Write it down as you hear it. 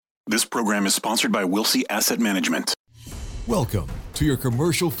This program is sponsored by Wilsey Asset Management. Welcome to your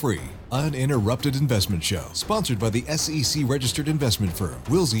commercial-free, uninterrupted investment show, sponsored by the SEC-registered investment firm,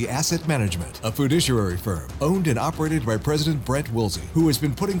 Wilsey Asset Management, a fiduciary firm owned and operated by President Brent Wilsey, who has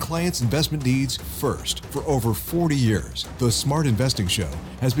been putting clients' investment needs first for over 40 years. The Smart Investing Show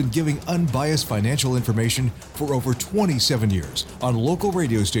has been giving unbiased financial information for over 27 years on local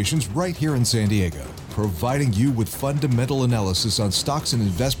radio stations right here in San Diego, providing you with fundamental analysis on stocks and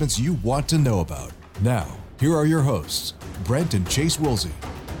investments you want to know about. Now, here are your hosts, Brent and Chase Wilsey.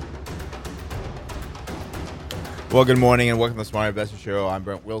 Well, good morning and welcome to the Smart Investor Show. I'm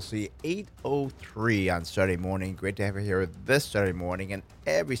Brent Wilsey, 8:03 on Saturday morning. Great to have you here this Saturday morning and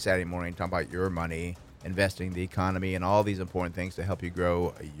every Saturday morning talking about your money, investing, the economy, and all these important things to help you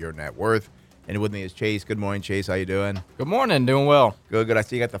grow your net worth. And with me is Chase. Good morning, Chase. How you doing? Good morning. Doing well. Good. I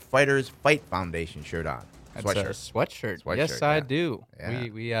see you got the Fighters Fight Foundation shirt on. That's a sweatshirt. Yes, I do. Yeah.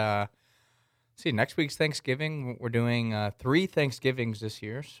 We see, next week's Thanksgiving, we're doing 3 Thanksgivings this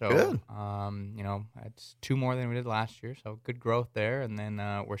year. So, good. It's 2 more than we did last year. So good growth there. And then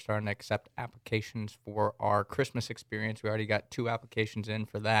we're starting to accept applications for our Christmas experience. We already got 2 applications in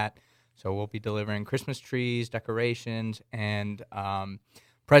for that. So we'll be delivering Christmas trees, decorations, and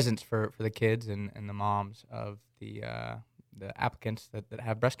presents for the kids and the moms of the applicants that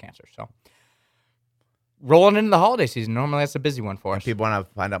have breast cancer. So rolling into the holiday season, normally that's a busy one for us. If people want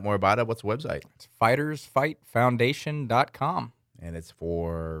to find out more about it, what's the website? It's fightersfightfoundation.com. And it's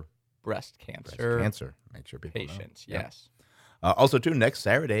for breast cancer. Make sure people patients, know. yes. Also, too, next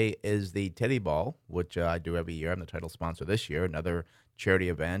Saturday is the Teddy Ball, which I do every year. I'm the title sponsor this year. Another charity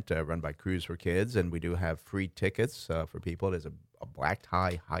event run by Cruise for Kids, and we do have free tickets for people. It is a black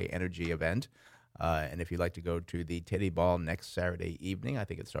tie, high-energy event. And if you'd like to go to the Teddy Ball next Saturday evening, I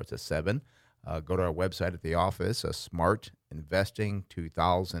think it starts at 7, go to our website at the office,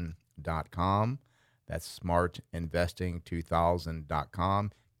 smartinvesting2000.com. That's smartinvesting2000.com.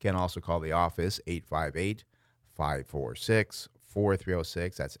 You can also call the office,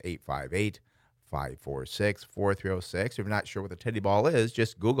 858-546-4306. That's 858-546-4306. If you're not sure what the Teddy Ball is,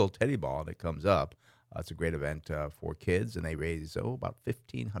 just Google Teddy Ball and it comes up. It's a great event for kids, and they raise about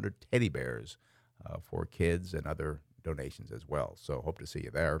 1,500 teddy bears for kids and other donations as well. So hope to see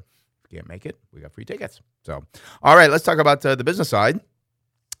you there. If you can't make it, we got free tickets. So, all right, let's talk about the business side.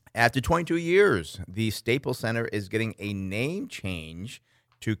 After 22 years, the Staples Center is getting a name change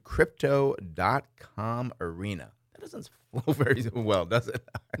to Crypto.com Arena. That doesn't flow very well, does it?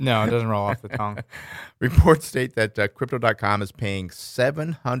 No, it doesn't roll off the tongue. Reports state that Crypto.com is paying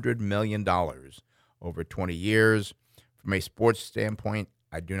 $700 million over 20 years. From a sports standpoint,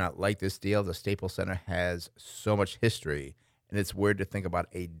 I do not like this deal. The Staples Center has so much history, and it's weird to think about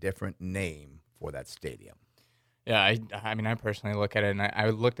a different name for that stadium. Yeah, I mean, I personally look at it, and I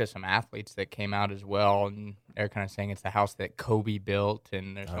looked at some athletes that came out as well, and they're kind of saying it's the house that Kobe built,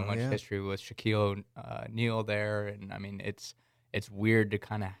 and there's so much history with Shaquille O'Neal there, and I mean, it's weird to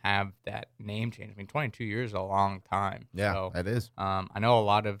kind of have that name change. I mean, 22 years is a long time. Yeah, so, that is. I know a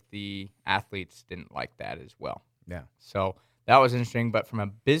lot of the athletes didn't like that as well. Yeah. So that was interesting, but from a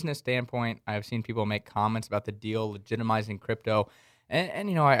business standpoint, I've seen people make comments about the deal legitimizing crypto.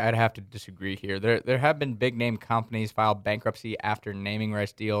 And I'd have to disagree here. There have been big-name companies file bankruptcy after naming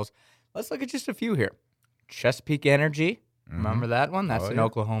rights deals. Let's look at just a few here. Chesapeake Energy, remember that one? That's in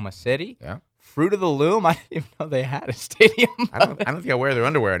Oklahoma City. Yeah. Fruit of the Loom, I didn't even know they had a stadium. I don't think I wear their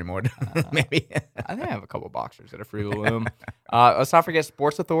underwear anymore. Maybe. I think I have a couple boxers that are Fruit of the Loom. Let's not forget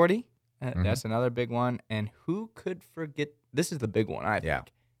Sports Authority. That's another big one. And who could forget? This is the big one, I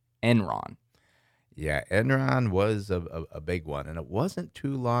think. Enron. Yeah, Enron was a big one, and it wasn't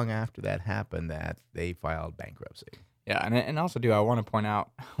too long after that happened that they filed bankruptcy. Yeah, and also, I want to point out,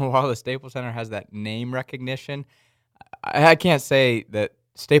 while the Staples Center has that name recognition, I can't say that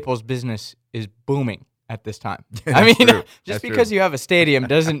Staples business is booming at this time. I mean, just because you have a stadium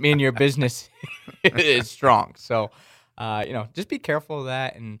doesn't mean your business is strong. So, just be careful of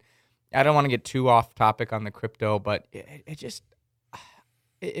that, and I don't want to get too off topic on the crypto, but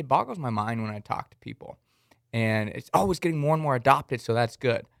it boggles my mind when I talk to people, and it's always getting more and more adopted, so that's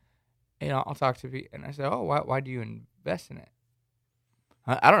good. I'll talk to people, and I say, oh, why do you invest in it?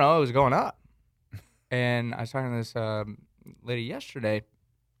 I don't know. It was going up. And I was talking to this lady yesterday,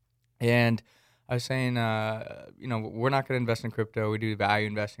 and I was saying, we're not going to invest in crypto. We do value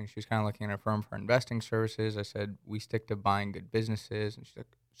investing. She was kind of looking at our firm for investing services. I said, we stick to buying good businesses. And she's like,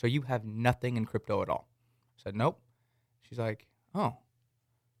 so you have nothing in crypto at all? I said, nope. She's like, oh.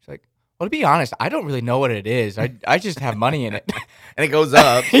 She's like, Well, to be honest, I don't really know what it is. I just have money in it. And it goes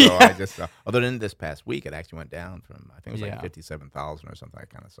up. So Yeah. I just, other than this past week, it actually went down from, I think it was like Yeah. 57,000 or something. I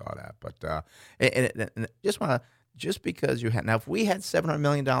kind of saw that. But and just because you had, now if we had $700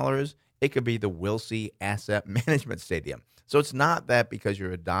 million, it could be the Wilsey Asset Management Stadium. So it's not that because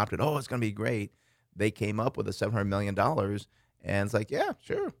you're adopted, oh, it's going to be great. They came up with the $700 million. And it's like, yeah,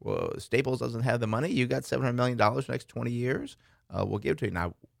 sure. Well, Staples doesn't have the money. You got $700 million for the next 20 years. We'll give it to you.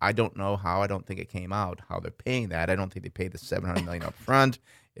 Now, I don't know how. I don't think it came out how they're paying that. I don't think they paid the $700 million up front.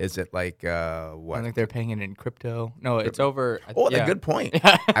 Is it like I what? think they're paying it in crypto. No, it's over. Oh, that's yeah. a good point.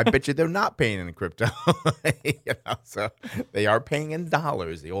 I bet you they're not paying in crypto. So they are paying in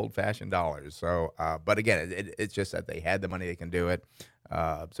dollars, the old-fashioned dollars. So, but again, it's just that they had the money, they can do it.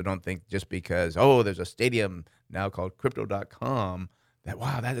 So don't think just because there's a stadium now called Crypto.com that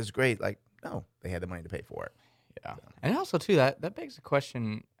wow, that is great. Like no, they had the money to pay for it. Yeah, and also too that begs the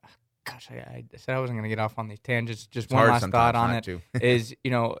question. Gosh, I said I wasn't going to get off on these tangents. Just It's one hard last thought sometimes on not it to. is,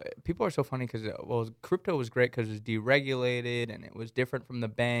 people are so funny because crypto was great because it was deregulated and it was different from the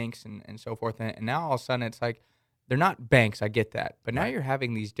banks and so forth. And now all of a sudden it's like they're not banks. I get that, but now you're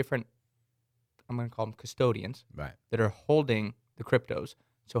having these different. I'm going to call them custodians Right. that are holding the cryptos.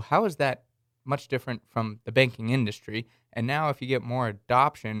 So how is that much different from the banking industry? And now if you get more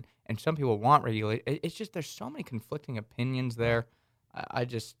adoption and some people want regulate, it's just there's so many conflicting opinions there.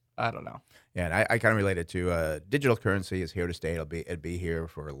 I don't know. Yeah, and I kind of relate it to digital currency is here to stay. It'd be here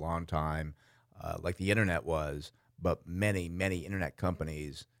for a long time, like the internet was. But many internet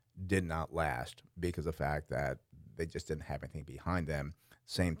companies did not last because of the fact that they just didn't have anything behind them.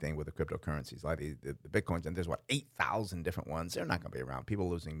 Same thing with the cryptocurrencies, like the Bitcoins, and there's 8,000 different ones. They're not going to be around. People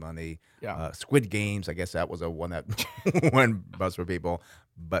losing money. Yeah. Squid Games, I guess that was a one that went bust for people.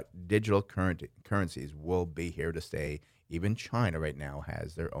 But digital currencies will be here to stay. Even China right now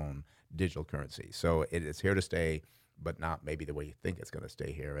has their own digital currency. So it is here to stay, but not maybe the way you think it's going to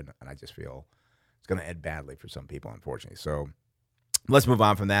stay here. And I just feel it's going to end badly for some people, unfortunately. So let's move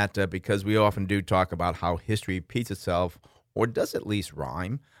on from that because we often do talk about how history repeats itself, or does at least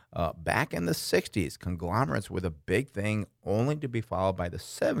rhyme. Back in the 60s, conglomerates were the big thing, only to be followed by the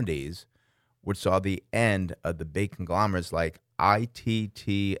 70s, which saw the end of the big conglomerates like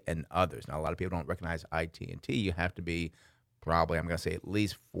ITT and others. Now, a lot of people don't recognize IT&T. You have to be probably, I'm going to say, at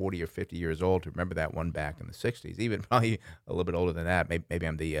least 40 or 50 years old to remember that one back in the 60s, even probably a little bit older than that. Maybe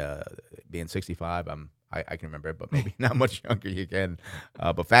I'm being 65, I can remember it, but maybe not much younger you can.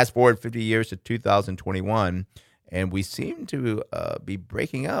 But fast forward 50 years to 2021, and we seem to be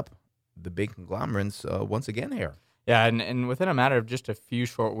breaking up the big conglomerates once again here. Yeah, and within a matter of just a few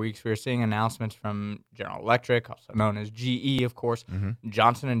short weeks, we are seeing announcements from General Electric, also known as GE, of course,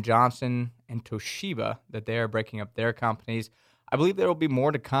 Johnson & Johnson, and Toshiba, that they are breaking up their companies. I believe there will be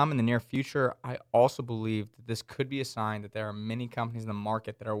more to come in the near future. I also believe that this could be a sign that there are many companies in the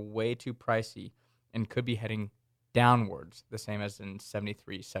market that are way too pricey and could be heading downwards, the same as in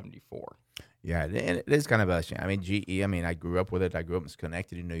 73, 74. Yeah, and it is kind of a shame. I mean, GE, I grew up with it. I grew up in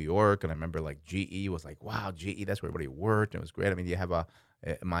Schenectady, New York, and I remember, like, GE was like, wow, GE, that's where everybody worked, and it was great. I mean, you have,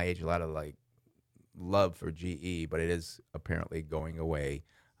 at my age, a lot of, like, love for GE, but it is apparently going away,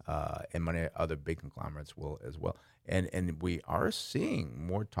 and many other big conglomerates will as well. And we are seeing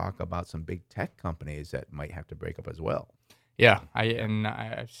more talk about some big tech companies that might have to break up as well. Yeah,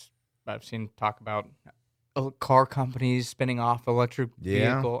 I've seen talk about car companies spinning off electric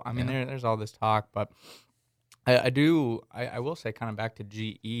vehicle. I mean, there's all this talk, but I will say, kind of back to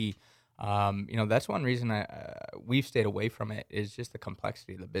GE. That's one reason we've stayed away from it is just the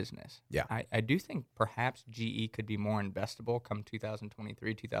complexity of the business. Yeah. I do think perhaps GE could be more investable come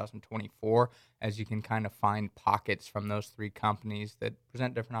 2023, 2024, as you can kind of find pockets from those three companies that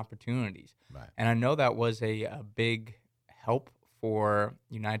present different opportunities. Right. And I know that was a big help for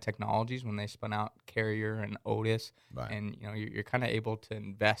United Technologies when they spun out Carrier and Otis. Right. And you're kind of able to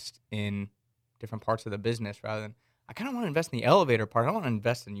invest in different parts of the business rather than, I kind of want to invest in the elevator part. I want to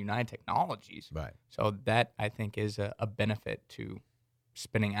invest in United Technologies. Right. So that, I think, is a benefit to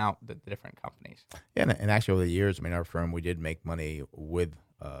spinning out the different companies. Yeah, and actually over the years, our firm, we did make money with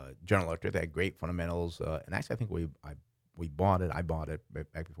General Electric. They had great fundamentals, and actually I think we bought it. I bought it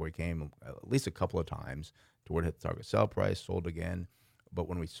back before it came at least a couple of times to where it hit the target sell price, sold again. But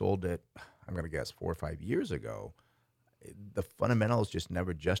when we sold it, I'm going to guess 4 or 5 years ago, the fundamentals just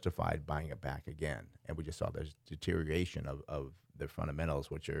never justified buying it back again. And we just saw there's deterioration of their fundamentals,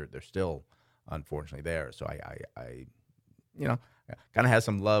 which they're still unfortunately there. So I kind of have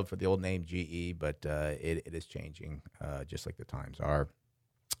some love for the old name GE, but it is changing just like the times are.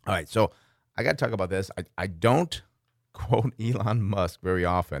 All right, so I got to talk about this. I don't quote Elon Musk very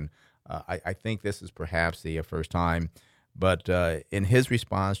often, I think this is perhaps the first time. But in his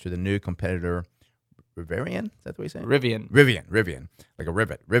response to the new competitor, Rivian, is that what he's saying? Rivian, like a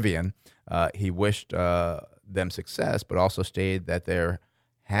rivet. Rivian, he wished them success, but also stated that there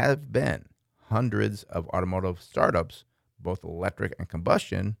have been hundreds of automotive startups, both electric and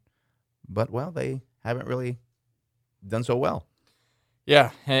combustion, but, well, they haven't really done so well.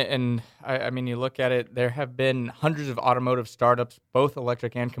 Yeah, and I mean, you look at it, there have been hundreds of automotive startups, both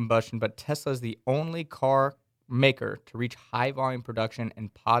electric and combustion, but Tesla is the only car maker to reach high volume production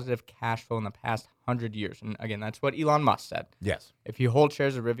and positive cash flow in the past 100 years. And again, that's what Elon Musk said. Yes. If you hold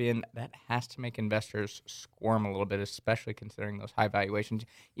shares of Rivian, that has to make investors squirm a little bit, especially considering those high valuations.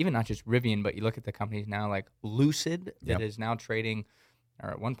 Even not just Rivian, but you look at the companies now like Lucid that is now trading, or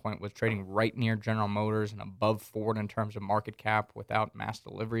at one point was trading right near General Motors and above Ford in terms of market cap without mass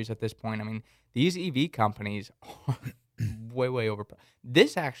deliveries at this point. I mean, these EV companies are way over.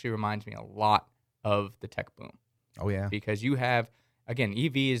 This actually reminds me a lot of the tech boom. Oh, yeah. Because you have, again,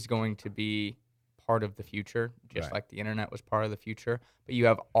 EV is going to be part of the future, just like the internet was part of the future. But you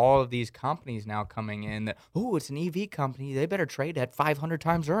have all of these companies now coming in that, oh, it's an EV company. They better trade at 500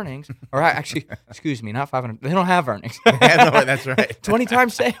 times earnings. Or actually, excuse me, not 500. They don't have earnings. That's right. 20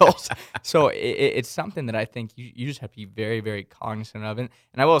 times sales. So it's something that I think you just have to be very, very cognizant of. And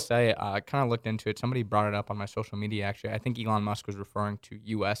I will say, I kind of looked into it. Somebody brought it up on my social media, actually. I think Elon Musk was referring to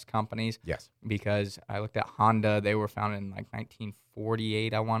U.S. companies. Yes. Because I looked at Honda. They were founded in like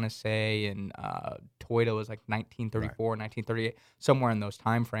 1948, I want to say. And Toyota was like 1934, 1938, somewhere in those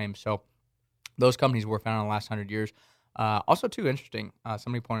time frames. So those companies were founded in the last 100 years. Also, too interesting,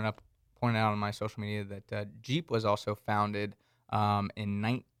 somebody pointed out on my social media that Jeep was also founded in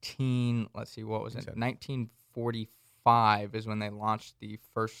 1945 is when they launched the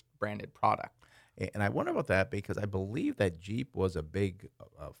first branded product. And I wonder about that because I believe that Jeep was a big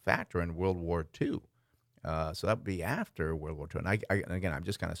factor in World War II. So that would be after World War II. And again, I'm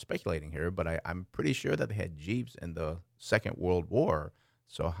just kind of speculating here, but I'm pretty sure that they had Jeeps in the Second World War.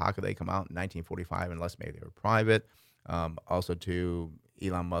 So how could they come out in 1945 unless maybe they were private? Also, too,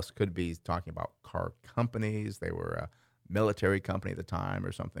 Elon Musk could be talking about car companies. They were a military company at the time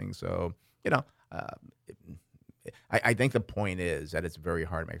or something. So, I think the point is that it's very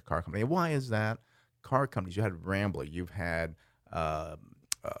hard to make a car company. Why is that? Car companies, you had Rambler, you've had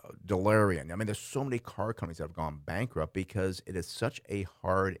DeLorean. I mean, there's so many car companies that have gone bankrupt because it is such a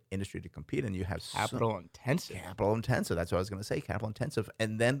hard industry to compete in. You have capital intensive. That's what I was going to say, capital intensive.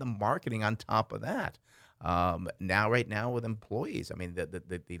 And then the marketing on top of that. Right now with employees, I mean,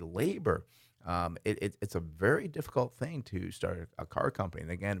 the labor, it's a very difficult thing to start a car company.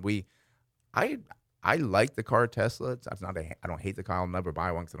 And again, I like the car Tesla. I don't hate the car. I'll never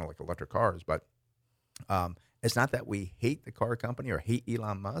buy one because I don't like electric cars. But it's not that we hate the car company or hate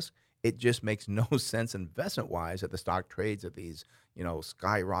Elon Musk. It just makes no sense investment-wise that the stock trades at these,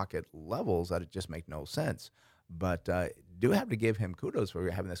 skyrocket levels that it just make no sense. But do have to give him kudos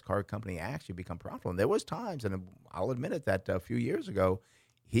for having this car company actually become profitable. And there was times, and I'll admit it, that a few years ago,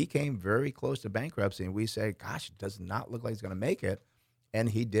 he came very close to bankruptcy, and we said, gosh, it does not look like he's going to make it. And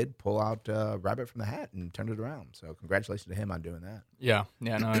he did pull out rabbit from the hat and turned it around. So congratulations to him on doing that. Yeah,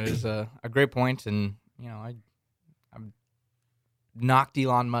 no, it is a great point. And, I've knocked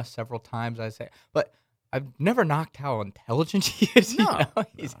Elon Musk several times, I say. But I've never knocked how intelligent he is.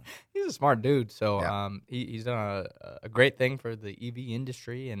 He's a smart dude. So Yeah. He's done a great thing for the EV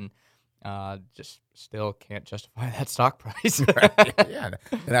industry and just still can't justify that stock price. Right. Yeah,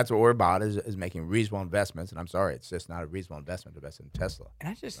 and that's what we're about is making reasonable investments. And I'm sorry, it's just not a reasonable investment to invest in Tesla. And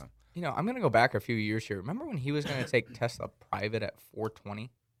I just, I'm going to go back a few years here. Remember when he was going to take Tesla private at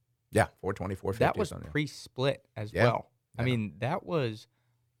 420? Yeah, 420, 450. That was pre-split as well. I mean, that was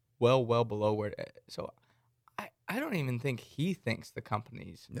well below where so I don't even think he thinks the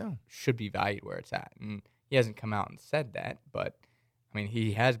companies should be valued where it's at. And he hasn't come out and said that, but I mean,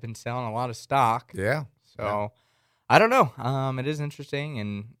 he has been selling a lot of stock. Yeah. So I don't know. It is interesting,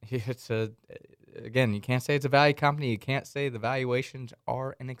 and it's again, you can't say it's a value company. You can't say the valuations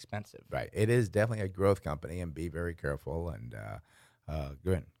are inexpensive. Right. It is definitely a growth company, and be very careful. And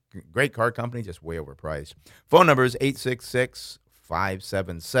great car company, just way overpriced. Phone number is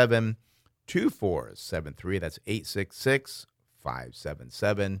 866-577-2473. That's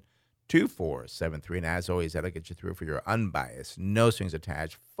 866-577-2473. And as always, that'll get you through for your unbiased, no strings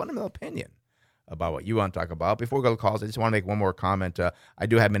attached, fundamental opinion about what you want to talk about. Before we go to calls, I just want to make one more comment. I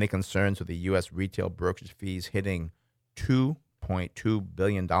do have many concerns with the U.S. retail brokerage fees hitting $2.2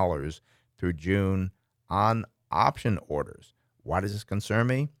 billion through June on option orders. Why does this concern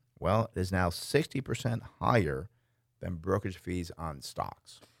me? Well, it is now 60% higher than brokerage fees on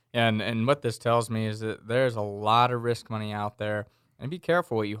stocks. And what this tells me is that there's a lot of risk money out there, and be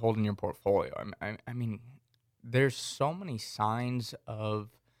careful what you hold in your portfolio. I mean, there's so many signs of,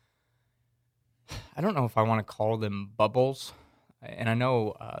 I don't know if I want to call them bubbles. And I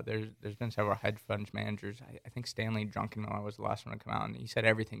know there's been several hedge fund managers. I think Stanley Druckenmiller was the last one to come out, and he said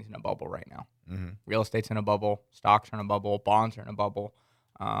everything's in a bubble right now. Mm-hmm. Real estate's in a bubble, stocks are in a bubble, bonds are in a bubble.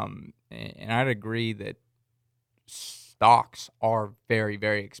 And I'd agree that stocks are very,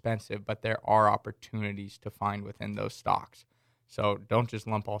 very expensive, but there are opportunities to find within those stocks. So don't just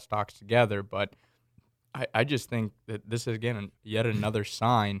lump all stocks together. But I just think that this is, again, yet another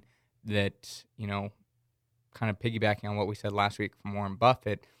sign that, kind of piggybacking on what we said last week from Warren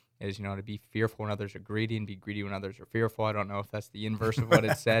Buffett, is, to be fearful when others are greedy and be greedy when others are fearful. I don't know if that's the inverse of what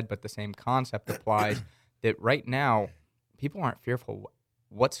it said, but the same concept applies, that right now people aren't fearful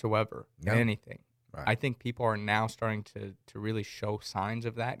whatsoever in anything. Right. I think people are now starting to really show signs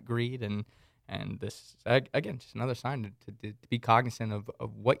of that greed, and this, again, just another sign to be cognizant of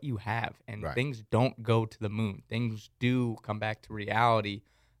what you have, and things don't go to the moon. Things do come back to reality,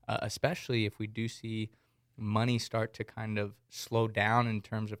 especially if we do see money start to kind of slow down in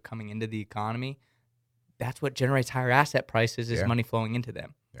terms of coming into the economy. That's what generates higher asset prices, is money flowing into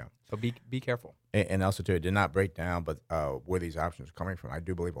them. Yeah. So be careful. And also, too, it did not break down, but where these options are coming from, I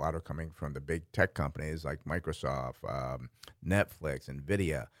do believe a lot are coming from the big tech companies like Microsoft, Netflix,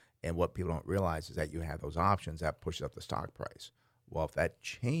 NVIDIA. And what people don't realize is that you have those options that pushes up the stock price. Well, if that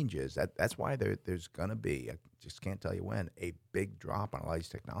changes, that's why there's going to be, I just can't tell you when, a big drop on a lot of these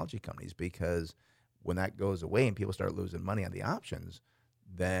technology companies, because when that goes away and people start losing money on the options,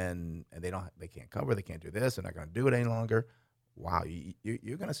 then and they can't cover, they can't do this, they're not going to do it any longer. Wow,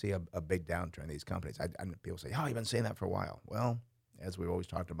 you're going to see a big downturn in these companies. People say, "Oh, you've been saying that for a while." Well, as we've always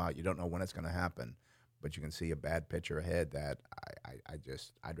talked about, you don't know when it's going to happen, but you can see a bad picture ahead that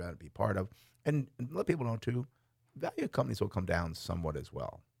I'd rather be part of, and let people know too. Value companies will come down somewhat as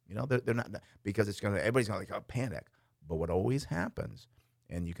well. They're not, because everybody's going to panic. But what always happens,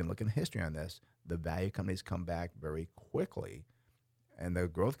 and you can look in history on this, the value companies come back very quickly, and the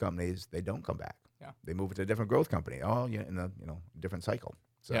growth companies, they don't come back. Yeah, they move it to a different growth company. In a different cycle.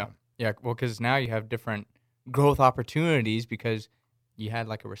 So. Yeah. Well, because now you have different growth opportunities, because you had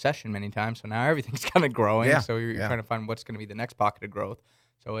like a recession many times, so now everything's kind of growing. Yeah. So you're trying to find what's going to be the next pocket of growth.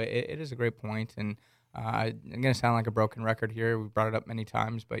 So it is a great point, and I'm going to sound like a broken record here. We've brought it up many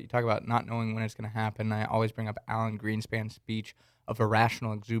times, but you talk about not knowing when it's going to happen. I always bring up Alan Greenspan's speech of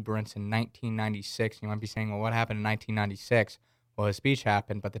irrational exuberance in 1996. You might be saying, well, what happened in 1996? Well, his speech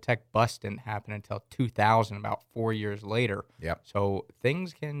happened, but the tech bust didn't happen until 2000, about 4 years later. Yep. So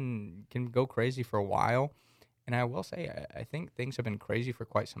things can go crazy for a while. And I will say, I think things have been crazy for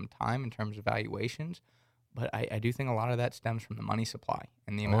quite some time in terms of valuations. But I do think a lot of that stems from the money supply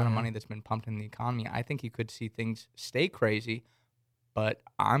and the amount of money that's been pumped in the economy. I think you could see things stay crazy, but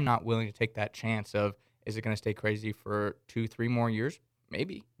I'm not willing to take that chance of, is it going to stay crazy for 2-3 more years?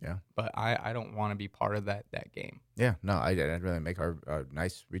 Maybe. Yeah. But I don't want to be part of that game. Yeah. No, I'd really make our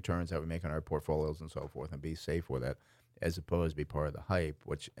nice returns that we make on our portfolios and so forth, and be safe with it, as opposed to be part of the hype,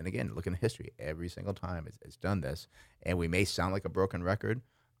 which, and again, look in history, every single time it's done this. And we may sound like a broken record,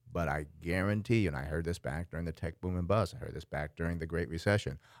 but I guarantee you, and I heard this back during the tech boom and bust, I heard this back during the Great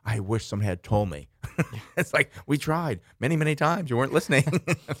Recession, I wish somebody had told me. It's like, we tried many, many times. You weren't listening.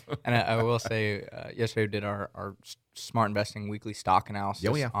 And I will say, yesterday we did our Smart Investing weekly stock analysis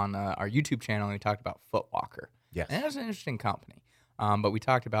on our YouTube channel, and we talked about Foot Locker. Yes. And it was an interesting company. But we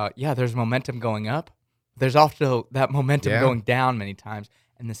talked about, there's momentum going up. There's also that momentum going down many times.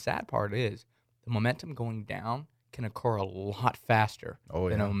 And the sad part is, the momentum going down can occur a lot faster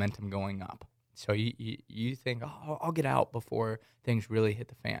than a momentum going up. So you think, I'll get out before things really hit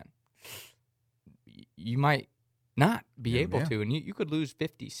the fan. You might not be able to, and you could lose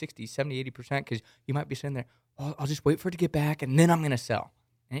 50, 60, 70, 80% because you might be sitting there, I'll just wait for it to get back, and then I'm going to sell.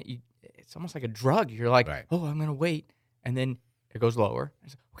 And it's almost like a drug. You're like, I'm going to wait, and then it goes lower.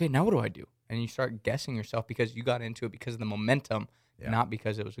 It's like, okay, now what do I do? And you start guessing yourself because you got into it because of the momentum, not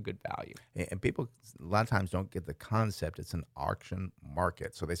because it was a good value. And people a lot of times don't get the concept. It's an auction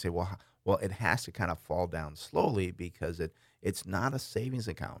market. So they say, well, it has to kind of fall down slowly because it's not a savings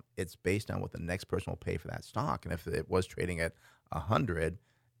account. It's based on what the next person will pay for that stock. And if it was trading at 100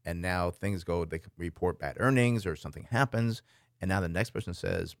 and now things go, they report bad earnings or something happens, and now the next person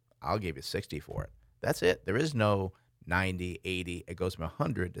says, I'll give you 60 for it. That's it. There is no 90, 80. It goes from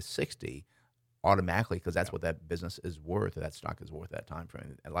 100 to 60. Automatically, because that's what that business is worth, or that stock is worth at that time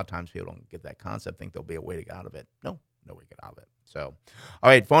frame. And a lot of times people don't get that concept, think there'll be a way to get out of it. No way to get out of it. So, all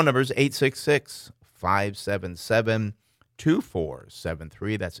right, phone numbers 866-577-26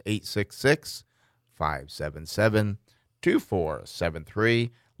 2473. That's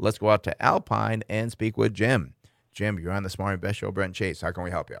 866-577-2473. Let's go out to Alpine and speak with Jim. Jim, you're on the Smart Invest Show. Brent Chase, how can we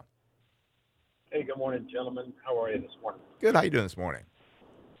help you? Hey, good morning, gentlemen. How are you this morning? Good. How you doing this morning?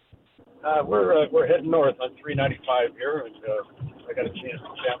 We're heading north on 395 here, and I got a chance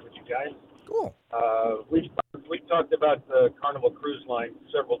to chat with you guys. Cool. We've talked about the Carnival Cruise Line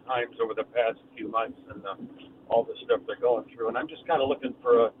several times over the past few months, and all the stuff they're going through. And I'm just kind of looking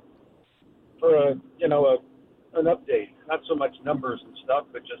for an update. Not so much numbers and stuff,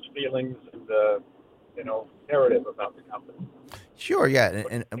 but just feelings and narrative about the company. Sure, yeah,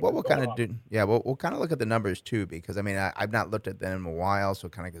 and what we'll kind of do, yeah, we'll kind of look at the numbers too, because I mean I've not looked at them in a while, so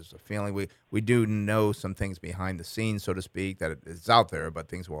it kind of gives us a feeling. We do know some things behind the scenes, so to speak, that it's out there, but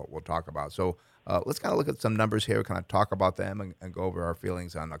things we'll talk about. So let's kind of look at some numbers here, kind of talk about them, and go over our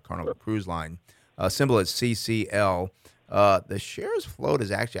feelings on the Carnival Cruise Line. Symbol is CCL. The shares float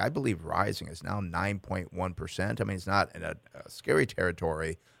is actually, I believe, rising. It's now 9.1%. I mean, it's not in a scary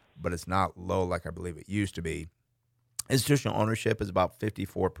territory, but it's not low like I believe it used to be. Institutional ownership is about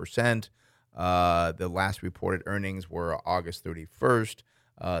 54%. The last reported earnings were August 31st.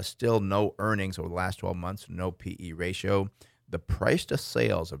 Still no earnings over the last 12 months, no PE ratio. The price to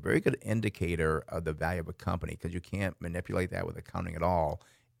sales, a very good indicator of the value of a company, because you can't manipulate that with accounting at all,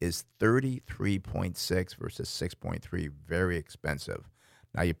 is 33.6 versus 6.3, very expensive.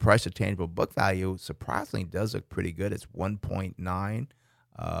 Now, your price to tangible book value surprisingly does look pretty good. It's 1.9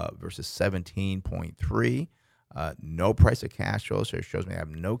 versus 17.3. No price to cash flow, so it shows me I have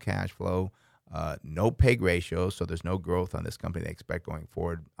no cash flow, no PEG ratio, so there's no growth on this company they expect going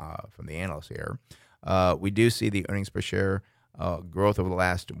forward from the analysts here. We do see the earnings per share growth over the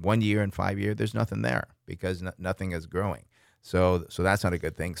last 1 year and 5 years. There's nothing there because nothing is growing. So that's not a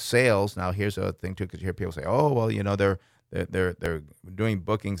good thing. Sales, now here's a thing too, because you hear people say, oh, well, they're doing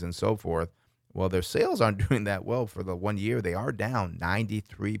bookings and so forth. Well, their sales aren't doing that well for the 1 year. They are down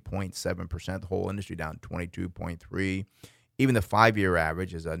 93.7%. The whole industry down 22.3%. Even the 5-year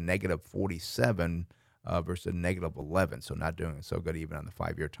average is a negative 47 versus a negative 11. So not doing so good even on the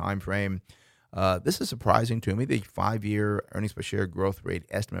 5-year time frame. This is surprising to me. The 5-year earnings per share growth rate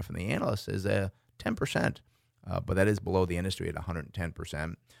estimate from the analysts is 10%, but that is below the industry at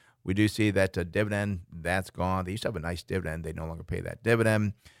 110%. We do see that dividend, that's gone. They used to have a nice dividend. They no longer pay that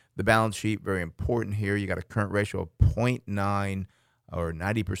dividend. The balance sheet, very important here. You got a current ratio of 0.9 or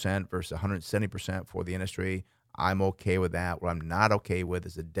 90% versus 170% for the industry. I'm okay with that. What I'm not okay with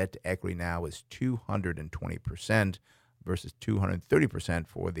is the debt to equity now is 220% versus 230%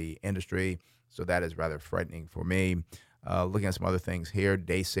 for the industry. So that is rather frightening for me. Looking at some other things here,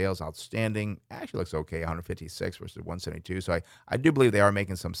 day sales outstanding actually looks okay, 156 versus 172. So I do believe they are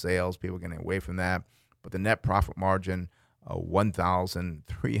making some sales. People are getting away from that. But the net profit margin,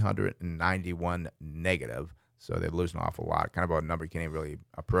 1,391 negative. So they're losing an awful lot. Kind of a number you can't even really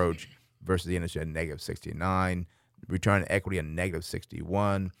approach versus the industry at negative 69. Return on equity a negative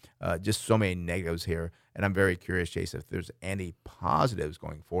 61. Just so many negatives here. And I'm very curious, Chase, if there's any positives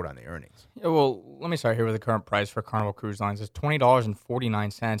going forward on the earnings. Yeah, well, let me start here with the current price for Carnival Cruise Lines. It's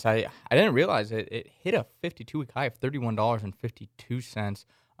 $20.49. I didn't realize it hit a 52-week high of $31.52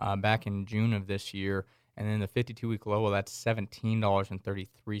 back in June of this year. And then the 52-week low, well, that's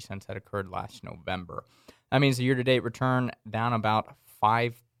 $17.33 that occurred last November. That means the year-to-date return down about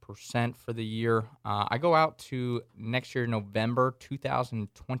 5% for the year. I go out to next year, November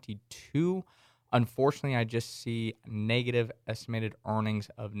 2022. Unfortunately, I just see negative estimated earnings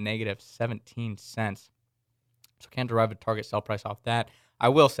of negative 17 cents. So can't derive a target sell price off that. I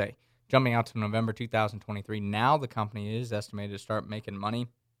will say, jumping out to November 2023, now the company is estimated to start making money,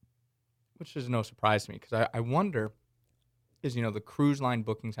 which is no surprise to me because I wonder is, the cruise line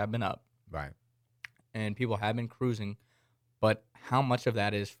bookings have been up. Right. And people have been cruising, but how much of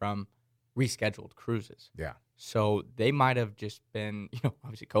that is from rescheduled cruises? Yeah. So they might have just been,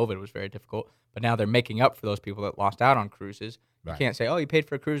 obviously COVID was very difficult, but now they're making up for those people that lost out on cruises. Right. You can't say, oh, you paid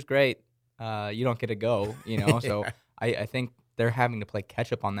for a cruise, great. You don't get to go, So I think they're having to play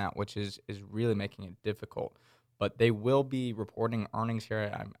catch up on that, which is really making it difficult. But they will be reporting earnings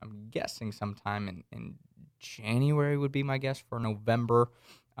here, I'm guessing sometime in January would be my guess for November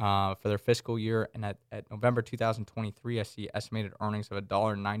for their fiscal year. And at November 2023, I see estimated earnings of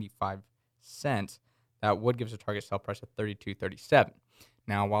 $1.95. That would give us a target sell price of $32.37.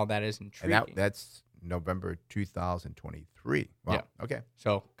 Now, while that is intriguing. And that's November 2023. Wow. Yeah. Okay.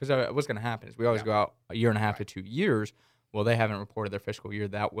 So, because what's going to happen is we always go out a year and a half to 2 years. Well, they haven't reported their fiscal year.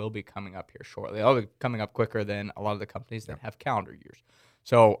 That will be coming up here shortly. They'll be coming up quicker than a lot of the companies that have calendar years.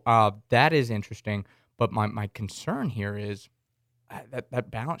 So that is interesting. But my concern here is that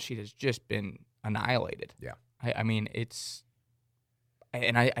balance sheet has just been annihilated. Yeah. I mean,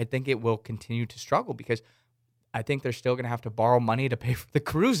 I think it will continue to struggle because I think they're still going to have to borrow money to pay for the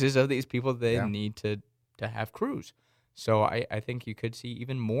cruises of these people they need to have cruise. So I think you could see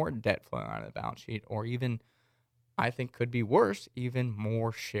even more debt flowing out of the balance sheet, or even, I think could be worse, even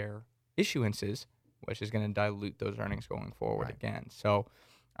more share issuances, which is going to dilute those earnings going forward again. So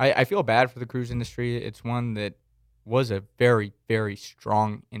I feel bad for the cruise industry. It's one that was a very, very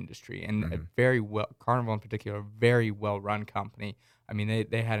strong industry, and a very well, Carnival in particular, a very well-run company. I mean,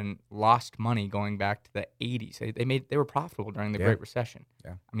 they hadn't lost money going back to the 80s. They were profitable during the Great Recession.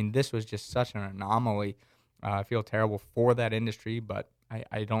 Yeah. I mean, this was just such an anomaly. I feel terrible for that industry, but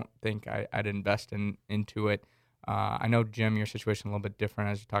I don't think I'd invest into it. I know, Jim, your situation is a little bit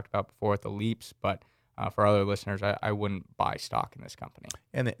different, as you talked about before with the Leaps, but for other listeners, I wouldn't buy stock in this company.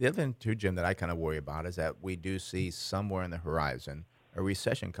 And the other thing, too, Jim, that I kind of worry about is that we do see somewhere in the horizon a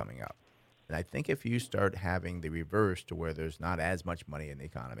recession coming up. And I think if you start having the reverse to where there's not as much money in the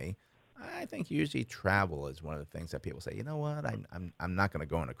economy, I think usually travel is one of the things that people say, you know what, I'm not going to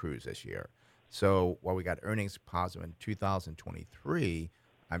go on a cruise this year. So while we got earnings positive in 2023,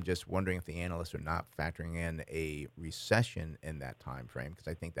 I'm just wondering if the analysts are not factoring in a recession in that time frame, because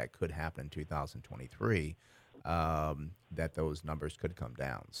I think that could happen in 2023, that those numbers could come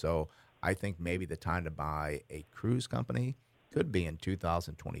down. So I think maybe the time to buy a cruise company could be in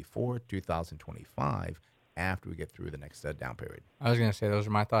 2024, 2025, after we get through the next down period. I was going to say those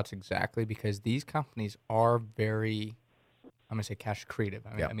are my thoughts exactly, because these companies are very, I'm going to say, cash creative.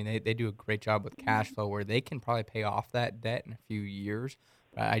 I mean, they do a great job with cash flow where they can probably pay off that debt in a few years.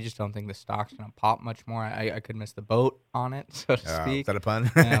 But I just don't think the stock's going to pop much more. I could miss the boat on it, so to speak. Is that a pun?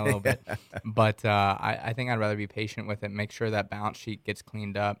 Yeah, a little bit. But I think I'd rather be patient with it, make sure that balance sheet gets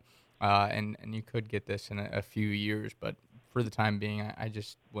cleaned up, and you could get this in a few years. But for the time being, I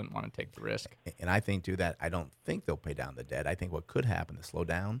just wouldn't want to take the risk. And I think, too, that I don't think they'll pay down the debt. I think what could happen to slow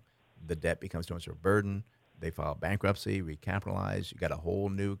down, the debt becomes too much of a burden. They file bankruptcy, recapitalize. You got a whole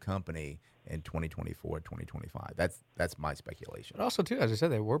new company in 2024, 2025. That's my speculation. But also, too, as I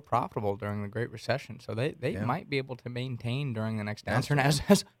said, they were profitable during the Great Recession, so they might be able to maintain during the next downturn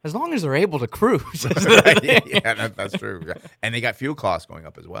as long as they're able to cruise. Yeah, that's true. And they got fuel costs going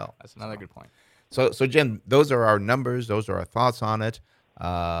up as well. That's another good point. So Jim, those are our numbers. Those are our thoughts on it.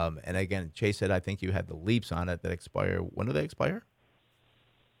 And again, Chase said, I think you had the Leaps on it that expire. When do they expire?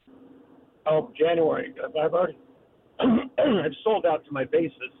 Oh, January. I've already I've sold out to my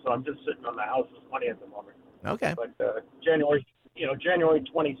basis, so I'm just sitting on the house's money at the moment. Okay. But January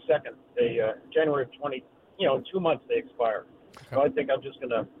 22nd, January of 20, 2 months they expire. Okay. So I think I'm just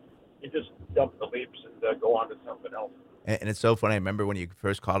gonna just dump the Leaps and go on to something else. And it's so funny. I remember when you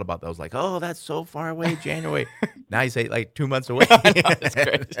first called about those, like, oh, that's so far away, January. Now you say like 2 months away. That's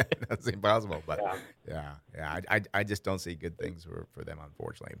crazy. That's impossible. But I just don't see good things for them,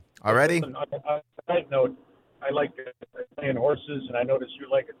 unfortunately. Alrighty. On a side note, I like Italian horses, and I noticed you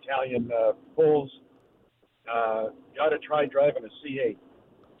like Italian bulls. You ought to try driving a C8.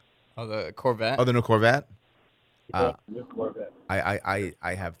 Oh, the Corvette? Oh, the new Corvette? New Corvette. I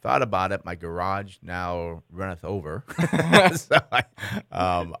have thought about it. My garage now runneth over. But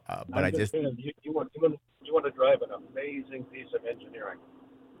I just saying, you want to drive an amazing piece of engineering.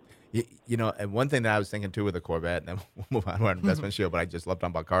 And one thing that I was thinking too with the Corvette, and then we'll move on to our investment show, but I just love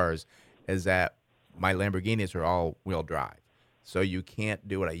talking about cars, is that my Lamborghinis are all wheel drive. So you can't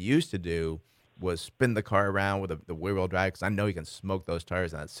do what I used to do, was spin the car around with the wheel drive, because I know you can smoke those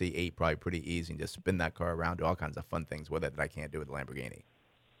tires on that C8 probably pretty easy, and just spin that car around, do all kinds of fun things with it that I can't do with the Lamborghini.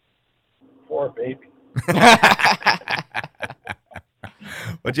 Poor baby.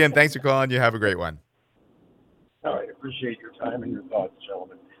 Well, Jim, thanks for calling. You have a great one. All right. Appreciate your time and your thoughts,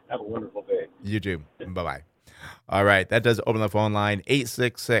 gentlemen. Have a wonderful day. You too. Bye-bye. All right. That does open the phone line,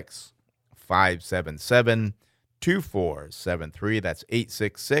 866-577-2473. That's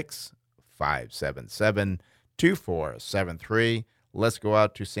 866-577-2473. Let's go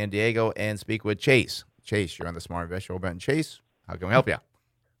out to San Diego and speak with Chase. Chase, you're on the Smart Investor Over. Chase, how can we help you?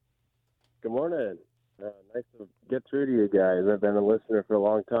 Good morning. Nice to get through to you guys. I've been a listener for a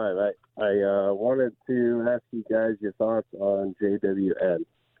long time. I wanted to ask you guys your thoughts on JWN.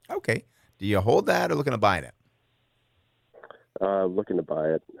 Okay. Do you hold that or looking to buy it? Looking to buy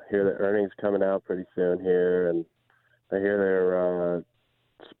it. I hear the earnings coming out pretty soon here, and I hear they're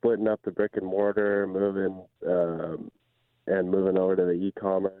splitting up the brick and mortar, moving over to the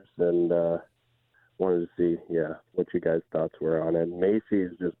e-commerce, and wanted to see, what you guys' thoughts were on it.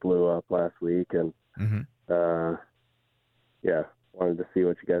 Macy's just blew up last week, and mm-hmm. wanted to see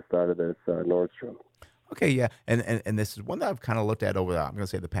what you guys thought of this Nordstrom. Okay, yeah, and this is one that I've kind of looked at over I'm going to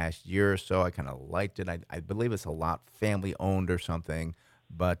say the past year or so. I kind of liked it. I believe it's a lot family owned or something,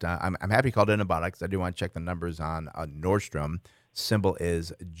 but I'm happy you called in about it because I do want to check the numbers on Nordstrom. Symbol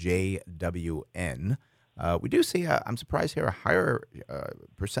is JWN. We do see, I'm surprised here, a higher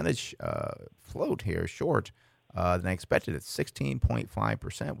percentage float here, short, than I expected. It's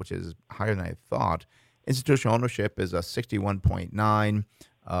 16.5%, which is higher than I thought. Institutional ownership is 61.9.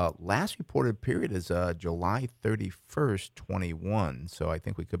 Last reported period is July 31st, 21. So I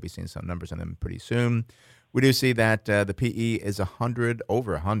think we could be seeing some numbers on them pretty soon. We do see that the PE is 100,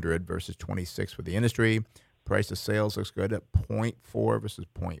 over 100 versus 26 for the industry. Price to sales looks good at 0.4 versus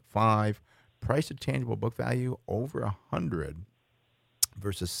 0.5. Price to tangible book value over 100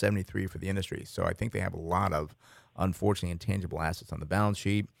 versus 73 for the industry. So I think they have a lot of, unfortunately, intangible assets on the balance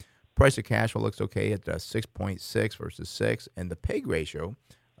sheet. Price to cash flow looks okay at 6.6 versus 6, and the PEG ratio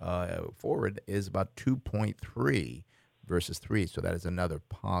forward is about 2.3 versus 3, so that is another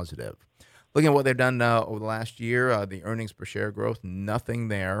positive. Looking at what they've done over the last year, the earnings per share growth, nothing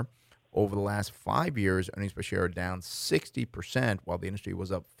there. Over the last 5 years, earnings per share are down 60%, while the industry was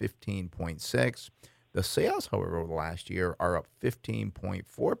up 15.6. The sales, however, over the last year are up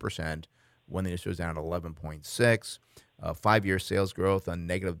 15.4%, when the industry was down 11.6. 5-year sales growth on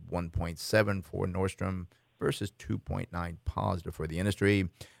negative 1.7 for Nordstrom versus 2.9 positive for the industry.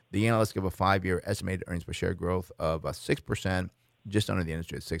 The analysts give a 5-year estimated earnings per share growth of 6%, just under the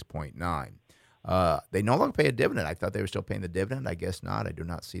industry at 6.9. They no longer pay a dividend. I thought they were still paying the dividend. I guess not. I do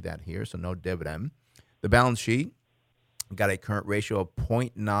not see that here, so no dividend. The balance sheet got a current ratio of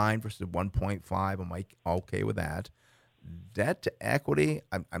 0.9 versus 1.5. I'm okay with that. Debt to equity,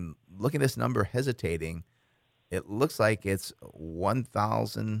 I'm looking at this number hesitating. It looks like it's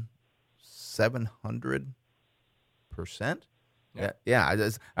 1,700%. Yeah.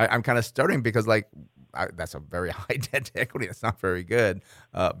 I'm kind of stuttering because that's a very high debt to equity. That's not very good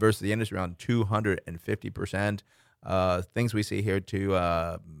versus the industry around 250%. Things we see here too,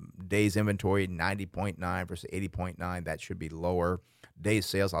 days inventory 90.9 versus 80.9. That should be lower. Days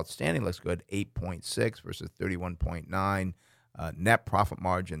sales outstanding looks good, 8.6 versus 31.9. Net profit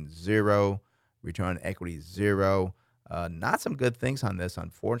margin 0. Return on equity 0. Not some good things on this,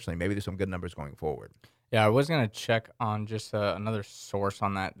 unfortunately. Maybe there's some good numbers going forward. Yeah, I was going to check on just another source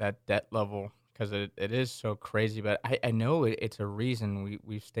on that debt level because it is so crazy. But I know it's a reason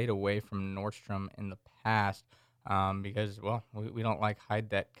we've stayed away from Nordstrom in the past because, well, we don't like high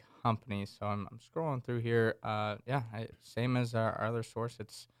debt companies. So I'm scrolling through here. Same as our other source.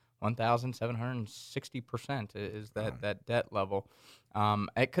 It's 1,760% is that debt level.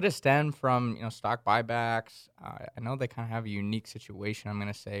 It could have stemmed from stock buybacks. I know they kind of have a unique situation, I'm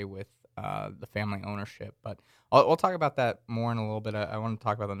going to say, with the family ownership, but we'll talk about that more in a little bit. I want to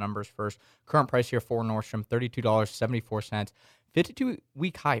talk about the numbers first. Current price here for Nordstrom, $32.74.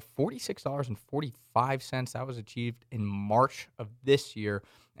 52-week high, $46.45. That was achieved in March of this year,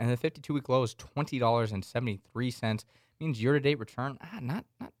 and the 52-week low is $20.73. Means year-to-date return, not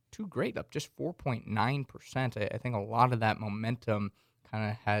too great, up just 4.9%. I think a lot of that momentum kind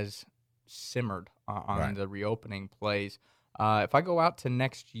of has simmered on the reopening plays. If I go out to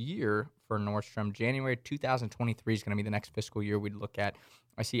next year for Nordstrom, January 2023 is going to be the next fiscal year we'd look at.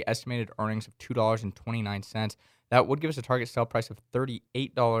 I see estimated earnings of $2.29. That would give us a target sale price of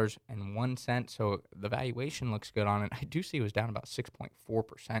 $38.01. So the valuation looks good on it. I do see it was down about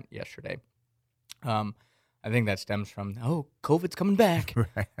 6.4% yesterday. I think that stems from, COVID's coming back.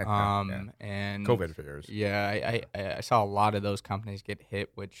 Right. And COVID fears. Yeah, I saw a lot of those companies get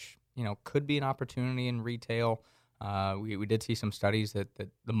hit, which, could be an opportunity in retail. We did see some studies that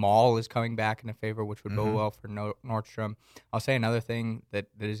the mall is coming back into favor, which would bode well for Nordstrom. I'll say another thing that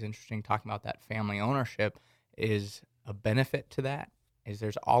is interesting, talking about that family ownership, is a benefit to that is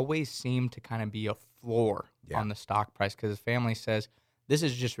there's always seemed to kind of be a floor on the stock price because the family says, this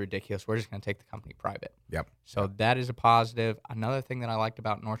is just ridiculous. We're just going to take the company private. Yep. So that is a positive. Another thing that I liked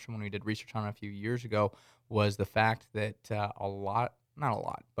about Nordstrom when we did research on it a few years ago was the fact that not a lot,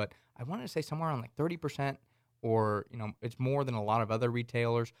 but I wanted to say somewhere around 30% or, it's more than a lot of other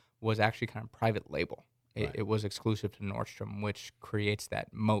retailers was actually kind of private label. It was exclusive to Nordstrom, which creates that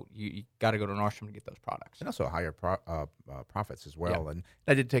moat. You got to go to Nordstrom to get those products. And also higher profits as well. Yeah. And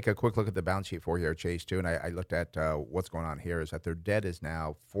I did take a quick look at the balance sheet for here, Chase, too, and I looked at what's going on here is that their debt is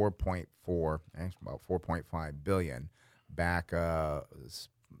now about $4.5 billion. Back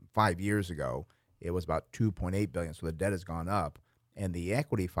 5 years ago, it was about $2.8 billion, so the debt has gone up. And the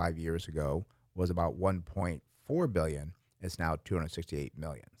equity 5 years ago was about $1.4 billion. It's now $268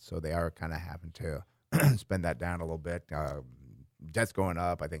 million. So they are kind of having to spend that down a little bit, debt's going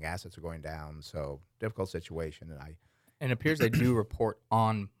up. I think assets are going down. So difficult situation. And it appears they do report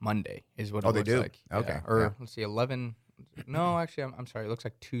on Monday, is what it they looks do? like. Okay, Yeah. Or yeah. let's see, 11. No, actually, I'm sorry. It looks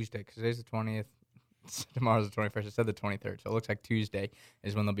like Tuesday because today's the 20th. Tomorrow's the 21st. It said the 23rd. So it looks like Tuesday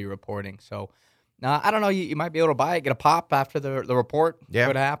is when they'll be reporting. So I don't know. You might be able to buy it, get a pop after the report. Yeah.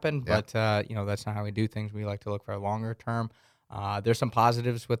 Could happen. Yeah. But, that's not how we do things. We like to look for a longer term. There's some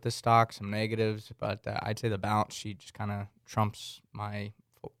positives with this stock, some negatives. But I'd say the balance sheet just kind of trumps my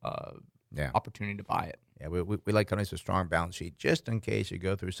opportunity to buy it. Yeah, we like companies with strong balance sheet just in case you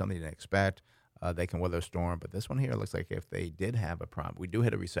go through something you didn't expect. They can weather a storm. But this one here looks like if they did have a problem, we do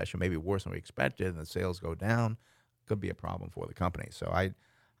hit a recession, maybe worse than we expected, and the sales go down, could be a problem for the company. So I'd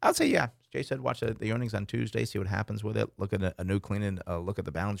say, yeah, as Jay said, watch the earnings on Tuesday, see what happens with it. Look at a new cleaning, look at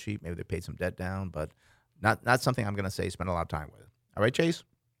the balance sheet. Maybe they paid some debt down, but not something I'm going to say spend a lot of time with. All right, Chase?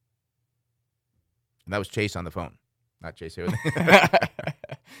 And that was Chase on the phone, not Chase here.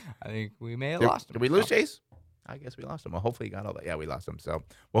 I think we may have lost him. Did we lose Chase? I guess we lost him. Well, hopefully he got all that. Yeah, we lost him. So,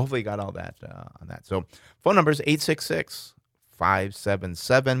 well, hopefully he got all that on that. So, phone number is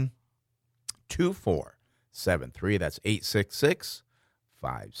 866-577-2473. That's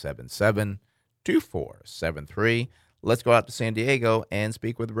 866-577-2473. Let's go out to San Diego and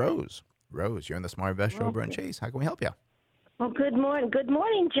speak with Rose. Rose, you're in the Smart Invest Show, Brent Chase. How can we help you? Well, good morning. Good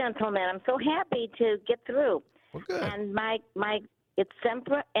morning, gentlemen. I'm so happy to get through. Well, good. And my it's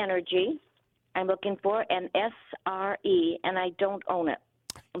Sempra Energy. I'm looking for an SRE, and I don't own it.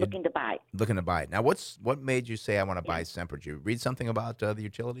 I'm looking to buy. Looking to buy it. Now, what made you say I want to buy Sempra? Did you read something about the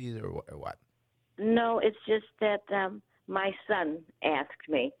utilities or what? No, it's just that my son asked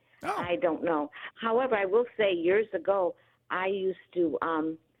me. Oh. I don't know. However, I will say years ago, I used to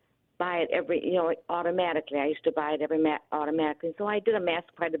buy it automatically. I used to buy it automatically. So I did amass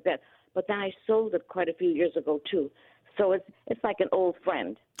quite a bit. But then I sold it quite a few years ago, too. So it's like an old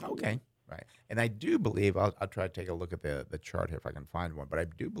friend. Okay. Right. And I do believe, I'll try to take a look at the chart here if I can find one, but I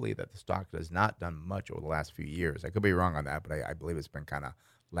do believe that the stock has not done much over the last few years. I could be wrong on that, but I believe it's been kind of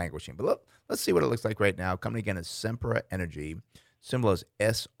languishing. But let's see what it looks like right now. Company, again, is Sempra Energy. Symbol is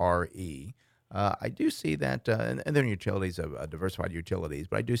SRE. I do see that, and they're utilities, diversified utilities,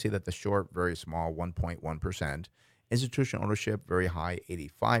 but I do see that the short, very small, 1.1%. Institutional ownership, very high,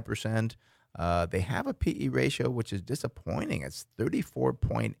 85%. They have a PE ratio, which is disappointing. It's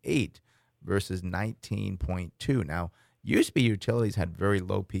 34.8 versus 19.2. Now, used to be utilities had very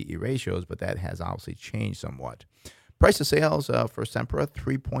low PE ratios, but that has obviously changed somewhat. Price of sales for Sempra,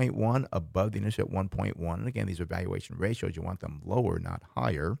 3.1, above the industry at 1.1. And again, these are valuation ratios. You want them lower, not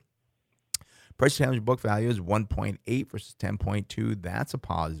higher. Price to tangible book value is 1.8 versus 10.2. That's a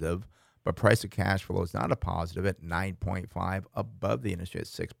positive. But price to cash flow is not a positive at 9.5, above the industry at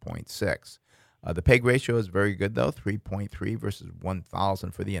 6.6. The PEG ratio is very good, though, 3.3 versus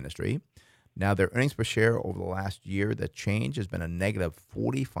 1,000 for the industry. Now, their earnings per share over the last year, the change has been a negative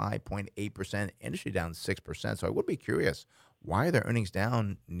 45.8%, industry down 6%. So I would be curious, why are their earnings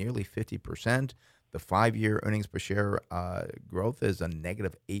down nearly 50%? The 5-year earnings per share growth is a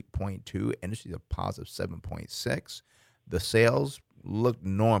negative 8.2, industry is a positive 7.6. The sales look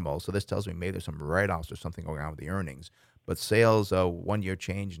normal, so this tells me maybe there's some write-offs or something going on with the earnings. But sales, 1 year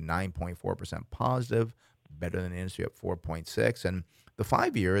change, 9.4% positive, better than the industry at 4.6. And the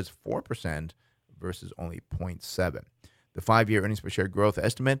 5 year is 4% versus only 0.7. The 5-year earnings per share growth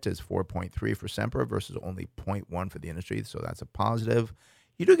estimate is 4.3 for Sempra versus only 0.1 for the industry, so that's a positive.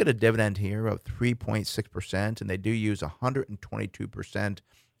 You do get a dividend here of 3.6%, and they do use 122%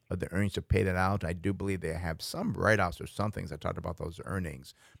 of the earnings to pay that out. I do believe they have some write-offs or some things. I talked about those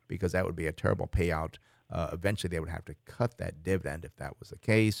earnings because that would be a terrible payout. Eventually, they would have to cut that dividend if that was the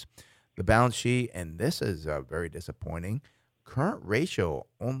case. The balance sheet, and this is very disappointing, current ratio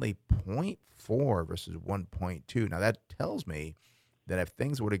only 0.4 versus 1.2. Now, that tells me that if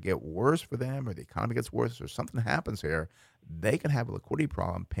things were to get worse for them or the economy gets worse or something happens here, they can have a liquidity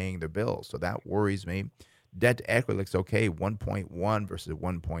problem paying their bills. So that worries me. Debt to equity looks okay, 1.1 versus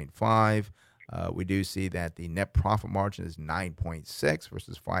 1.5. We do see that the net profit margin is 9.6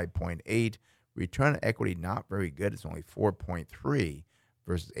 versus 5.8. Return on equity, not very good. It's only 4.3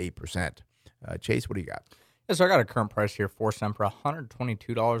 versus 8%. Chase, what do you got? Yeah, so I got a current price here for Sempra,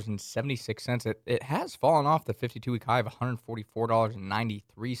 $122.76. It has fallen off the 52-week high of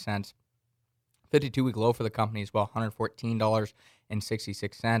 $144.93. 52-week low for the company as well,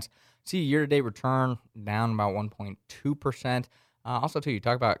 $114.66. See a year-to-date return down about 1.2%. Also, too, you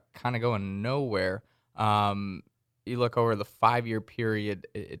talk about kind of going nowhere. You look over the 5-year period,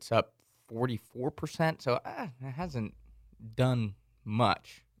 it's up 44%. So it hasn't done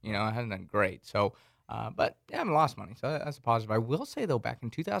much. It hasn't done great. So But they haven't lost money, so that's a positive. I will say, though, back in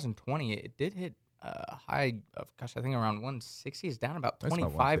 2020, it did hit a high of, I think around 160. It's down about That's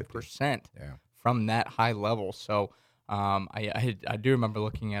about 25% Yeah. from that high level. So I do remember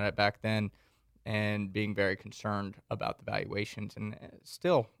looking at it back then and being very concerned about the valuations. And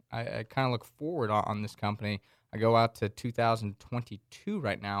still, I kind of look forward on this company. I go out to 2022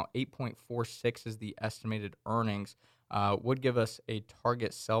 right now. 8.46 is the estimated earnings. Would give us a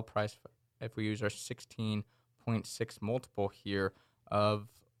target sell price if we use our 16.6 multiple here of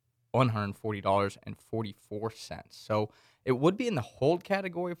 $140.44. So it would be in the hold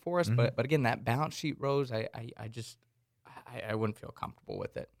category for us, but again, that balance sheet, Rose, I wouldn't feel comfortable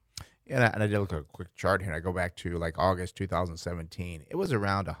with it. Yeah, and I did look at a quick chart here. I go back to like August 2017. It was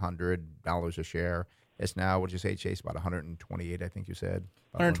around $100 a share. It's now, what'd you say, Chase, about 128, I think you said?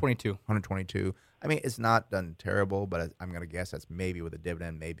 122. 122. I mean, it's not done terrible, but I'm going to guess that's maybe with a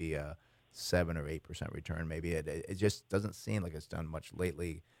dividend, maybe a 7 or 8% return. Maybe it just doesn't seem like it's done much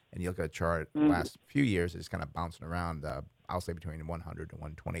lately. And you look at a chart the last few years, it's kind of bouncing around, I'll say between 100 to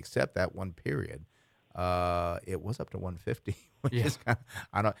 120, except that one period. It was up to 150, which is kind of,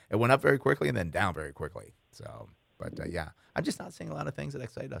 I don't. It went up very quickly and then down very quickly. So, but yeah, I'm just not seeing a lot of things that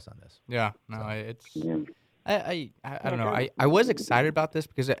excite us on this. Yeah, no, it's. I don't know. I was excited about this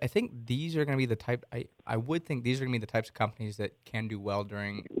because I think these are going to be the type. I would think these are going to be the types of companies that can do well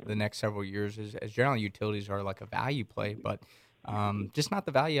during the next several years. As generally utilities are like a value play, but just not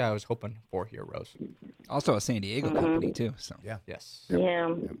the value I was hoping for here, Rose. Also a San Diego company too. So Yeah. Yes.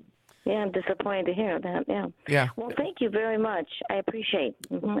 Yeah. Yeah, I'm disappointed to hear that. Yeah. Yeah. Well, thank you very much. I appreciate.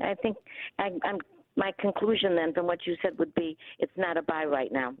 I think I'm. My conclusion then, from what you said, would be it's not a buy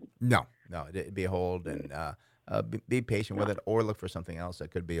right now. No, it'd be a hold and be patient with it, or look for something else that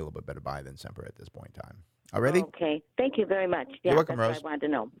could be a little bit better buy than Semper at this point in time. Already? Okay. Thank you very much. You're welcome, that's Rose. what I wanted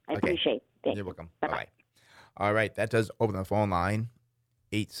to know. I Okay. appreciate it. Thank You're you. welcome. Bye-bye. Bye-bye. All right, that does open the phone line,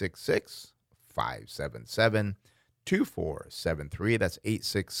 866-577-2473. That's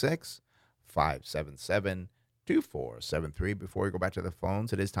 866-577-2473. Before we go back to the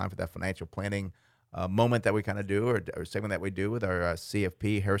phones, it is time for that financial planning moment that we kind of do, or segment that we do with our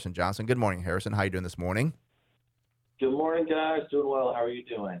CFP, Harrison Johnson. Good morning, Harrison. How are you doing this morning? Good morning, guys. Doing well. How are you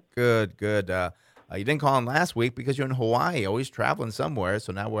doing? Good. You didn't call in last week because you're in Hawaii, always traveling somewhere.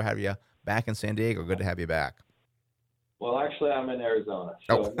 So now we'll have you back in San Diego. Good to have you back. Well, actually, I'm in Arizona,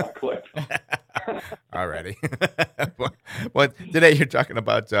 so not quite. Alrighty. Well, today you're talking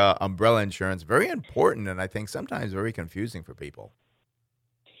about umbrella insurance. Very important, and I think sometimes very confusing for people.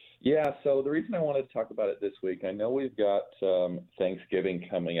 Yeah, so the reason I wanted to talk about it this week, I know we've got Thanksgiving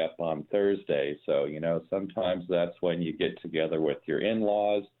coming up on Thursday, so, sometimes that's when you get together with your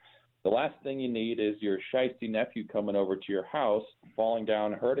in-laws. The last thing you need is your shiesty nephew coming over to your house, falling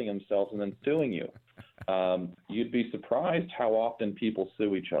down, hurting himself, and then suing you. You'd be surprised how often people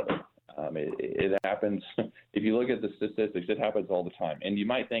sue each other. It happens. If you look at the statistics, it happens all the time. And you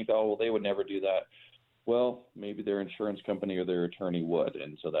might think, oh, well, they would never do that. Well, maybe their insurance company or their attorney would,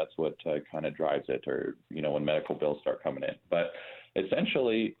 and so that's what kind of drives it, or, when medical bills start coming in. But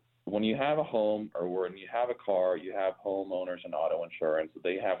essentially, when you have a home or when you have a car, you have homeowners and auto insurance.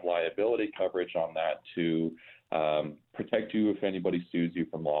 They have liability coverage on that to protect you if anybody sues you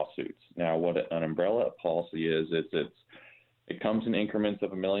from lawsuits. Now, what an umbrella policy is it comes in increments of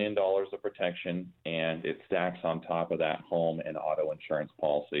 $1 million of protection, and it stacks on top of that home and auto insurance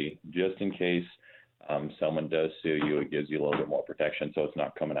policy just in case someone does sue you. It gives you a little bit more protection, so it's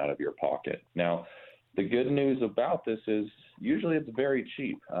not coming out of your pocket. Now, the good news about this is usually it's very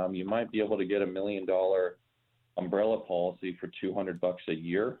cheap. You might be able to get $1 million umbrella policy for $200 a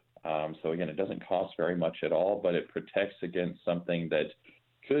year. So again, it doesn't cost very much at all, but it protects against something that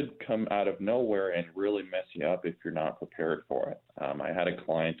could come out of nowhere and really mess you up if you're not prepared for it. I had a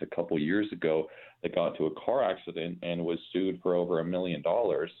client a couple years ago that got into a car accident and was sued for over $1 million.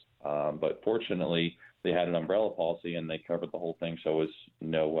 But fortunately, they had an umbrella policy and they covered the whole thing, so it was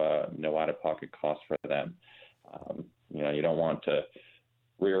no out-of-pocket cost for them. You don't want to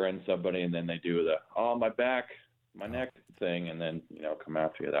rear-end somebody and then they do the my back, my neck thing, and then come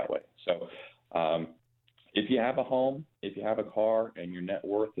after you that way. So if you have a home, if you have a car, and your net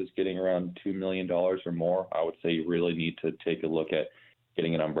worth is getting around $2 million or more, I would say you really need to take a look at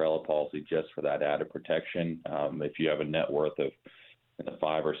getting an umbrella policy just for that added protection. If you have a net worth of in the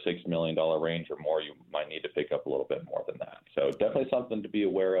 $5 or $6 million range or more, you might need to pick up a little bit more than that. So definitely something to be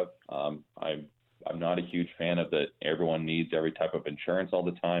aware of. I'm not a huge fan of that everyone needs every type of insurance all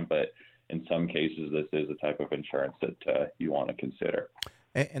the time, but in some cases, this is a type of insurance that you want to consider.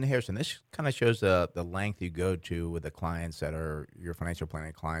 And Harrison, this kind of shows the length you go to with the clients that are your financial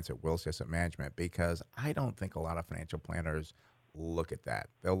planning clients at Wills Asset Management, because I don't think a lot of financial planners look at that.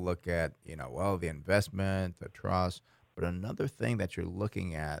 They'll look at, well, the investment, the trust, but another thing that you're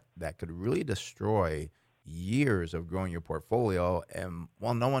looking at that could really destroy years of growing your portfolio. And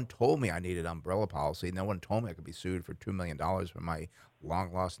well, no one told me I needed umbrella policy. No one told me I could be sued for $2 million for my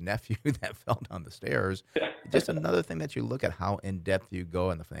long lost nephew that fell down the stairs. Just another thing that you look at how in depth you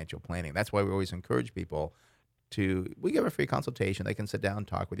go in the financial planning. That's why we always encourage people we give a free consultation. They can sit down and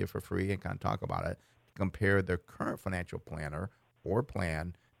talk with you for free and kind of talk about it, compare their current financial planner or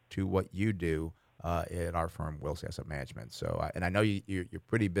plan to what you do at our firm, Wills Asset Management. So, and I know you're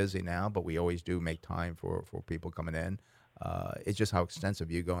pretty busy now, but we always do make time for people coming in. It's just how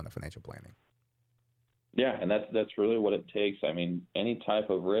extensive you go in the financial planning. Yeah, and that's really what it takes. I mean, any type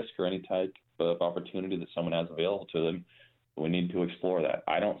of risk or any type of opportunity that someone has available to them, we need to explore that.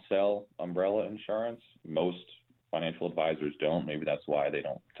 I don't sell umbrella insurance. Most financial advisors don't. Maybe that's why they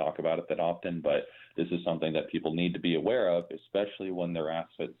don't talk about it that often, but this is something that people need to be aware of, especially when their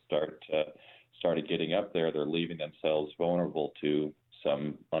assets started getting up there. They're leaving themselves vulnerable to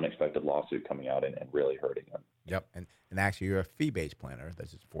some unexpected lawsuit coming out and really hurting them. Yep, and actually you're a fee-based planner.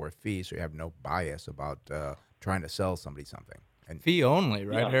 This is for a fee, so you have no bias about trying to sell somebody something. And fee only,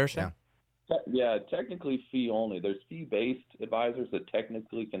 right, Yeah. Harrison? Yeah, technically fee only. There's fee-based advisors that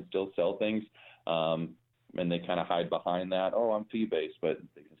technically can still sell things, and they kind of hide behind that. Oh, I'm fee-based, but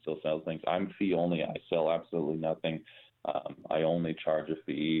they can still sell things. I'm fee only. I sell absolutely nothing. I only charge a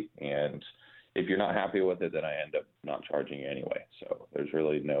fee, and if you're not happy with it, then I end up not charging you anyway. So there's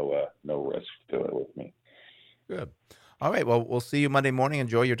really no risk to it with me. Good. All right. Well, we'll see you Monday morning.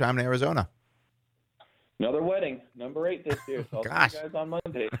 Enjoy your time in Arizona. Another wedding, number 8 this year. So I'll Gosh. see you guys on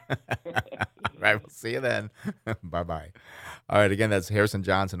Monday. Right. We'll see you then. Bye-bye. All right. Again, that's Harrison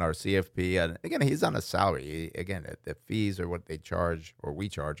Johnson, our CFP. And again, he's on a salary. Again, the fees are what they charge, or we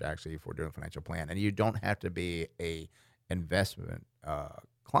charge actually, for doing a financial plan. And you don't have to be a investment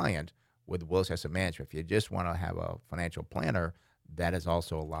client with Wills Asset Management. If you just want to have a financial planner, that is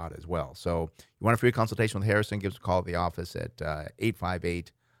also allowed as well. So you want a free consultation with Harrison, give us a call at the office at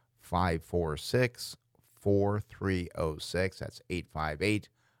 858-546-4306. That's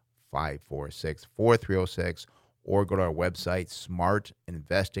 858-546-4306. Or go to our website,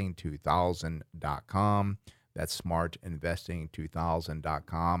 smartinvesting2000.com. That's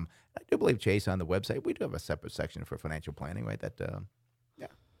smartinvesting2000.com. I do believe, Chase, on the website, we do have a separate section for financial planning, right? That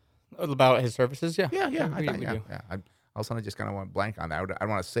About his services, yeah. Yeah. We do. All of a sudden, I just kind of went blank on that. I don't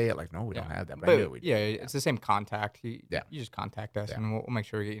want to say it like, no, we don't have that, but I But knew we do. yeah, it's the same contact. You Yeah. just contact us, Yeah. and we'll make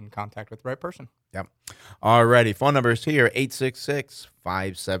sure you get in contact with the right person. Yep. All righty. Phone number is here,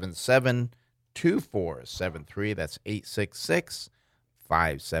 866-577-2473. That's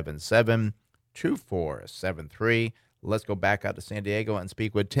 866-577-2473. Let's go back out to San Diego and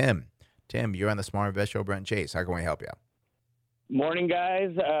speak with Tim. Tim, you're on the Smart Invest Show, Brent and Chase. How can we help you? Morning,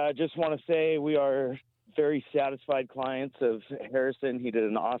 guys. Just want to say we are very satisfied clients of Harrison. He did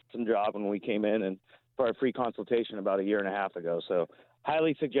an awesome job when we came in and for our free consultation about a year and a half ago. So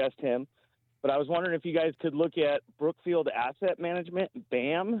highly suggest him. But I was wondering if you guys could look at Brookfield Asset Management,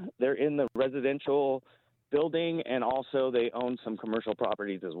 BAM. They're in the residential building, and also they own some commercial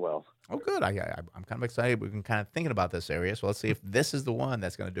properties as well. Oh, good. I'm kind of excited. We've been kind of thinking about this area, so let's see if this is the one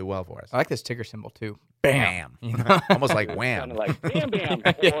that's going to do well for us. I like this ticker symbol too. Bam. You know? Almost like wham. Kind of like bam, bam,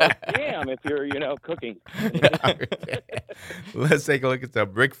 or Yeah. bam if you're, cooking. Okay. Let's take a look at the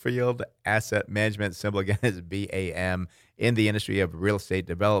Brookfield Asset Management. Symbol again is BAM, in the industry of real estate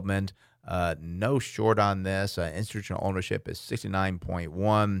development. No short on this. Institutional ownership is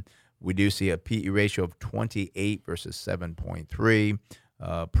 69.1. We do see a PE ratio of 28 versus 7.3.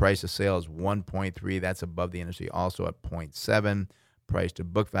 Price of sales 1.3. That's above the industry, also at 0.7. Price to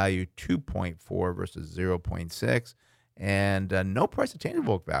book value 2.4 versus 0.6. And no price to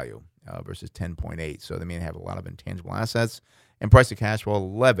tangible book value versus 10.8. So they may have a lot of intangible assets. And price to cash flow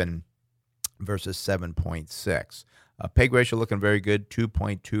 11 versus 7.6. PEG ratio looking very good,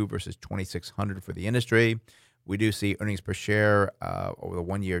 2.2 versus 2,600 for the industry. We do see earnings per share over the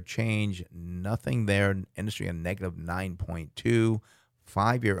 1 year change. Nothing there. Industry a negative 9.2.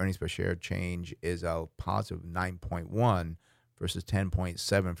 5 year earnings per share change is a positive 9.1 versus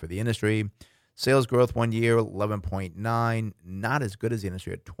 10.7 for the industry. Sales growth 1 year 11.9. Not as good as the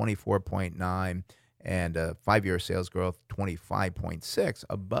industry at 24.9. And 5 year sales growth 25.6,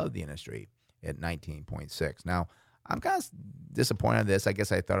 above the industry at 19.6. Now, I'm kind of disappointed in this. I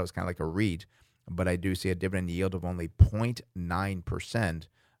guess I thought it was kind of like a REIT, but I do see a dividend yield of only 0.9%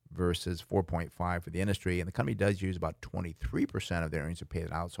 versus 4.5 for the industry. And the company does use about 23% of their earnings to pay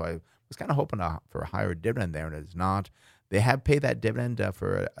it out. So I was kind of hoping for a higher dividend there, and it's not. They have paid that dividend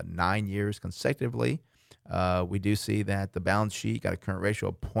for 9 years consecutively. We do see that the balance sheet got a current ratio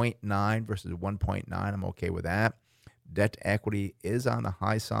of 0.9 versus 1.9. I'm okay with that. Debt to equity is on the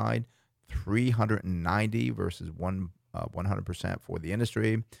high side, 390 versus 100% for the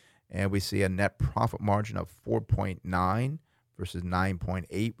industry. And we see a net profit margin of 4.9 versus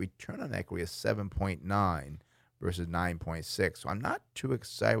 9.8. Return on equity is 7.9 versus 9.6. So I'm not too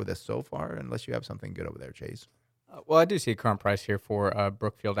excited with this so far, unless you have something good over there, Chase. Well, I do see a current price here for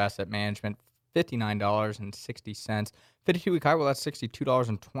Brookfield Asset Management, $59.60. 52-week high, well, that's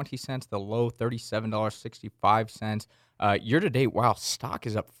 $62.20. The low, $37.65. Year-to-date, wow, stock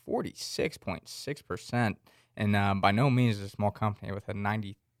is up 46.6%. And by no means is a small company with a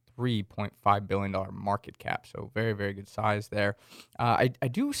 $93.5 billion market cap. So very, very good size there. I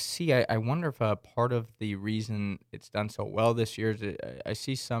do see, I wonder if part of the reason it's done so well this year is I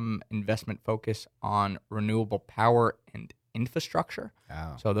see some investment focus on renewable power and infrastructure.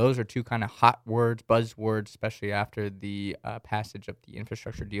 Oh. So those are two kind of hot words, buzzwords, especially after the passage of the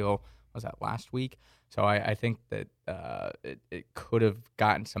infrastructure deal. Was that last week? So I think that it could have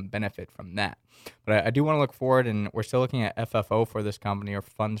gotten some benefit from that. But I do want to look forward, and we're still looking at FFO for this company, or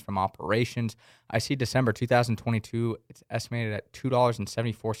funds from operations. I see December 2022, it's estimated at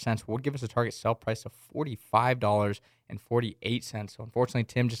 $2.74, would give us a target sell price of $45.48. So unfortunately,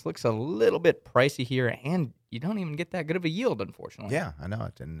 Tim, just looks a little bit pricey here, and you don't even get that good of a yield, unfortunately. Yeah, I know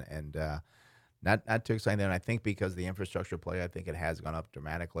it. And not too exciting there. And I think because the infrastructure play, I think it has gone up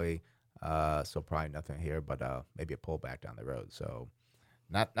dramatically. So probably nothing here, but maybe a pullback down the road. So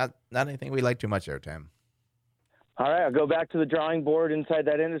not anything we like too much there, Tim. All right, I'll go back to the drawing board inside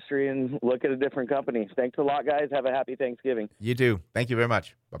that industry and look at a different company. Thanks a lot, guys. Have a happy Thanksgiving. You too. Thank you very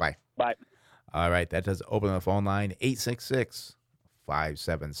much. Bye-bye. Bye. All right, that does open the phone line,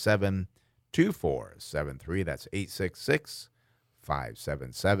 866-577-2473. That's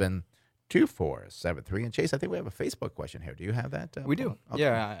 866-577-2473. And Chase, I think we have a Facebook question here. Do you have that? We do. Okay.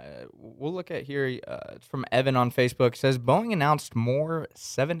 Yeah. We'll look at here. It's from Evan on Facebook. It says, Boeing announced more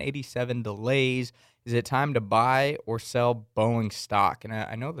 787 delays. Is it time to buy or sell Boeing stock? And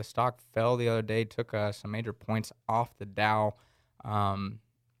I know the stock fell the other day, took some major points off the Dow. I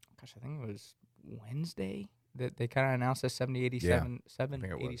think it was Wednesday that they kind of announced a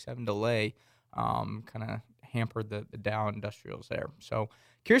 787 delay. Kind of hampered the Dow Industrials there. So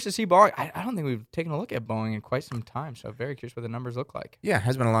curious to see Boeing. I don't think we've taken a look at Boeing in quite some time. So very curious what the numbers look like. Yeah, it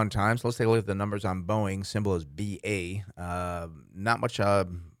has been a long time. So let's take a look at the numbers on Boeing. Symbol is BA. Not much short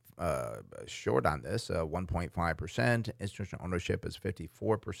on this. 1.5%. Institutional ownership is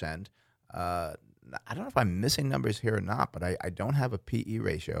 54%. I don't know if I'm missing numbers here or not, but I don't have a PE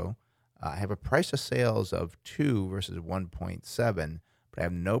ratio. I have a price to sales of 2 versus 1.7, but I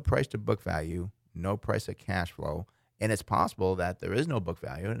have no price to book value, no price to cash flow. And it's possible that there is no book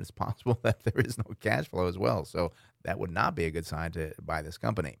value, and it's possible that there is no cash flow as well. So that would not be a good sign to buy this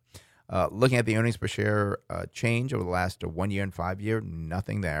company. Looking at the earnings per share change over the last 1 year and 5 year,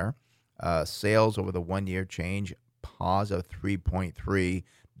 nothing there. Sales over the 1 year change, pause of 3.3,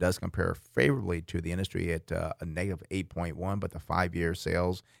 does compare favorably to the industry at a negative 8.1, but the 5 year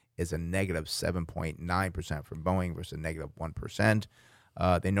sales is a negative 7.9% for Boeing versus negative 1%.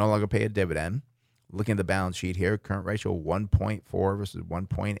 They no longer pay a dividend. Looking at the balance sheet here, current ratio 1.4 versus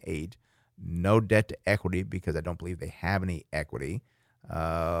 1.8. No debt to equity because I don't believe they have any equity.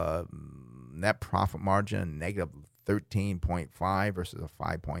 Net profit margin, negative 13.5 versus a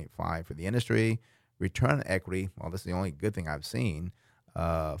 5.5 for the industry. Return on equity, well, this is the only good thing I've seen,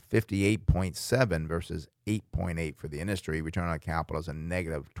 58.7 versus 8.8 for the industry. Return on capital is a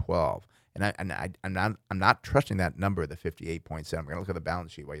negative 12. And I'm not trusting that number, the 58.7. We're going to look at the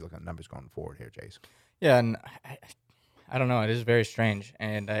balance sheet while you look at numbers going forward here, Chase. Yeah, and I don't know. It is very strange.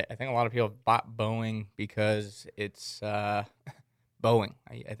 And I think a lot of people have bought Boeing because it's Boeing.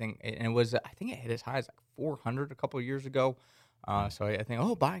 I think it hit as high as like 400 a couple of years ago. So I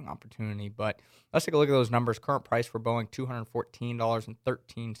think, buying opportunity. But let's take a look at those numbers. Current price for Boeing,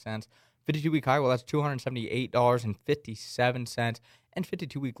 $214.13. 52-week high, well, that's $278.57. And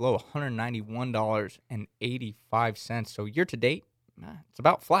 52-week low, $191.85. So year to date, it's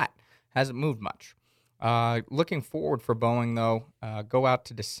about flat. Hasn't moved much. Looking forward for Boeing, though, go out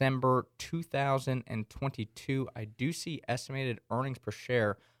to December 2022. I do see estimated earnings per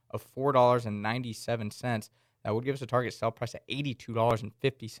share of $4.97. That would give us a target sell price at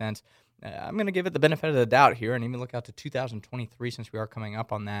 $82.50. I'm going to give it the benefit of the doubt here and even look out to 2023 since we are coming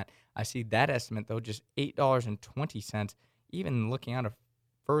up on that. I see that estimate, though, just $8.20. Even looking out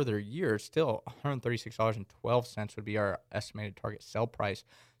per their year, still $136.12 would be our estimated target sell price.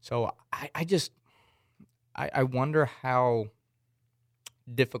 So I wonder how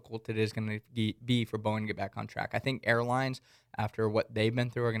difficult it is going to be for Boeing to get back on track. I think airlines, after what they've been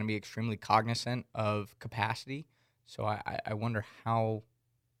through, are going to be extremely cognizant of capacity. So I wonder how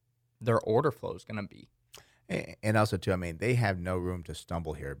their order flow is going to be. And also, too, I mean, they have no room to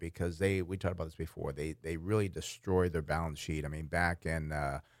stumble here because we talked about this before. They really destroyed their balance sheet. I mean, back in,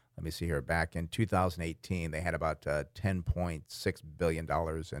 let me see here, back in 2018, they had about $10.6 billion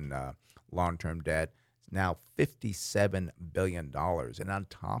in long-term debt. It's now $57 billion. And on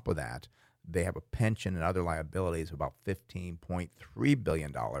top of that, they have a pension and other liabilities of about $15.3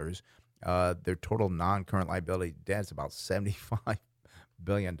 billion. Their total non-current liability debt is about $75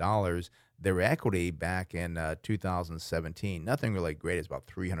 billion. Their equity back in 2017, nothing really great, is about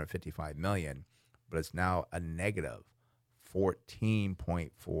 $355 million, but it's now a negative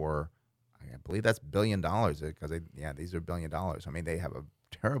 14.4. I believe that's $1 billion because these are $1 billion. I mean, they have a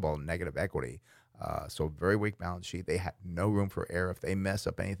terrible negative equity. So very weak balance sheet. They have no room for error. If they mess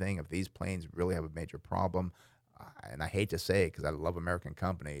up anything, if these planes really have a major problem, and I hate to say it because I love American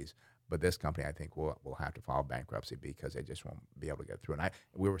companies, but this company, I think, will have to file bankruptcy because they just won't be able to get through. And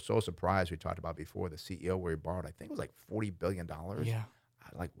we were so surprised. We talked about before the CEO where he borrowed, I think it was like $40 billion. Yeah. I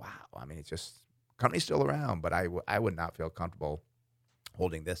was like, wow. I mean, it's just, company's still around, but I would not feel comfortable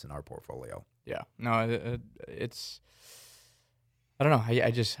holding this in our portfolio. Yeah. No, it's, I don't know.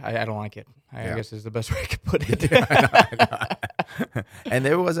 I don't like it. I guess is the best way I could put it. I know. And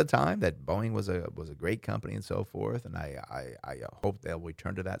there was a time that Boeing was a great company and so forth, and I hope they'll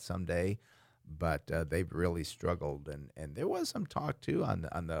return to that someday. But they've really struggled, and there was some talk too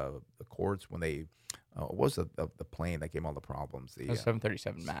on the courts when they what was the plane that gave all the problems, the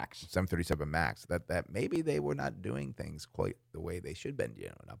 737 Max. 737 Max. That maybe they were not doing things quite the way they should have been.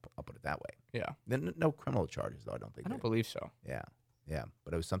 I'll put it that way. Yeah. Then no criminal charges though. I don't believe so. Yeah,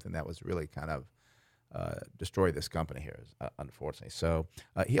 but it was something that was really kind of destroyed this company here, unfortunately. So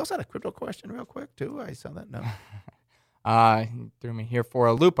he also had a crypto question real quick, too. I saw that. No. He threw me here for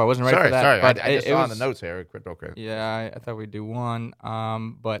a loop. I wasn't ready for that. Sorry, but I just saw on the notes here, crypto. Yeah, I thought we'd do one.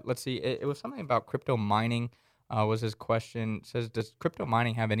 But let's see. It was something about crypto mining was his question. It says, does crypto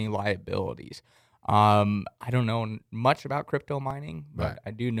mining have any liabilities? I don't know much about crypto mining, but Right.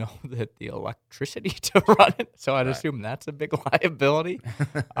 I do know that the electricity to run it, so I'd assume that's a big liability.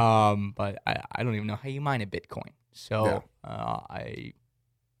 But I don't even know how you mine a Bitcoin, so I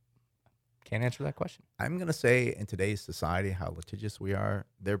can't answer that question. I'm going to say in today's society, how litigious we are,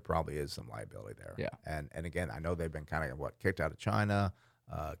 there probably is some liability there. Yeah. And again, I know they've been kind of, kicked out of China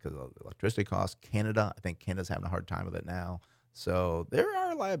because of the electricity costs. Canada, I think Canada's having a hard time with it now. So there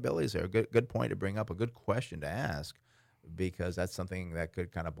are liabilities there. Good point to bring up, a good question to ask, because that's something that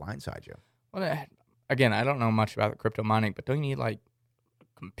could kind of blindside you. Well, again, I don't know much about the crypto mining, but don't you need like a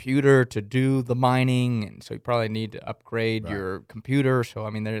computer to do the mining? And so you probably need to upgrade your computer. So, I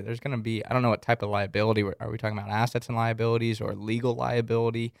mean, there's going to be, I don't know what type of liability. Are we talking about assets and liabilities or legal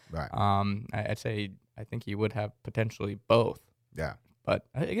liability? Right. I'd say I think you would have potentially both. Yeah. But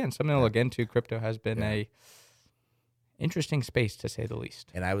again, something to look into. Crypto has been a interesting space, to say the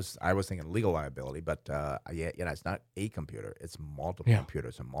least. And I was thinking legal liability, but it's not a computer; it's multiple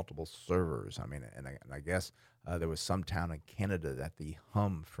computers and multiple servers. I mean, and I guess there was some town in Canada that the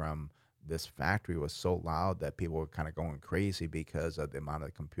hum from this factory was so loud that people were kind of going crazy because of the amount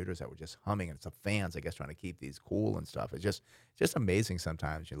of computers that were just humming, and it's the fans, I guess, trying to keep these cool and stuff. It's just amazing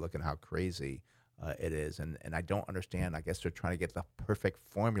sometimes. You look at how crazy it is, and I don't understand. I guess they're trying to get the perfect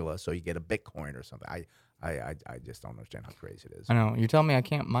formula so you get a Bitcoin or something. I just don't understand how crazy it is. I know. You're telling me I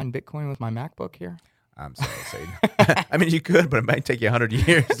can't mine Bitcoin with my MacBook here? I'm sorry, I mean, you could, but it might take you 100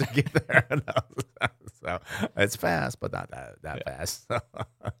 years to get there. So it's fast, but not that fast.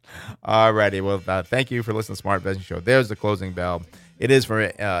 All righty. Well, thank you for listening to Smart Investing Show. There's the closing bell. It is for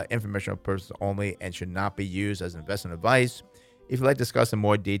informational purposes only and should not be used as investment advice. If you'd like to discuss in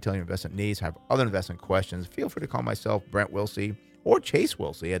more detail your investment needs, have other investment questions, feel free to call myself, Brent Wilsey, or Chase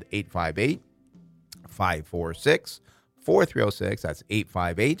Wilsey at 858-546-4306. That's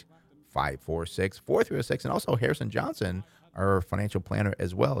 858-546-4306. And also Harrison Johnson, our financial planner,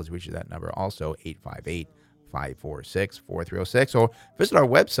 as well, as reaches that number, also 858-546-4306. Or visit our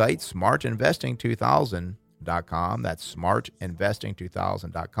website, smartinvesting2000.com. That's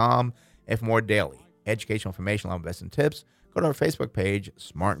smartinvesting2000.com. And for more daily educational information on investing tips, go to our Facebook page,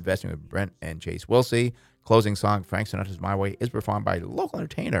 Smart Investing with Brent and Chase Wilsey. Closing song, Frank Sinatra's My Way, is performed by local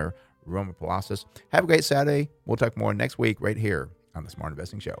entertainer Roman Palacios. Have a great Saturday. We'll talk more next week right here on the Smart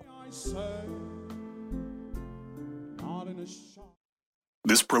Investing Show.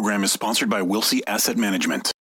 This program is sponsored by Wilsey Asset Management.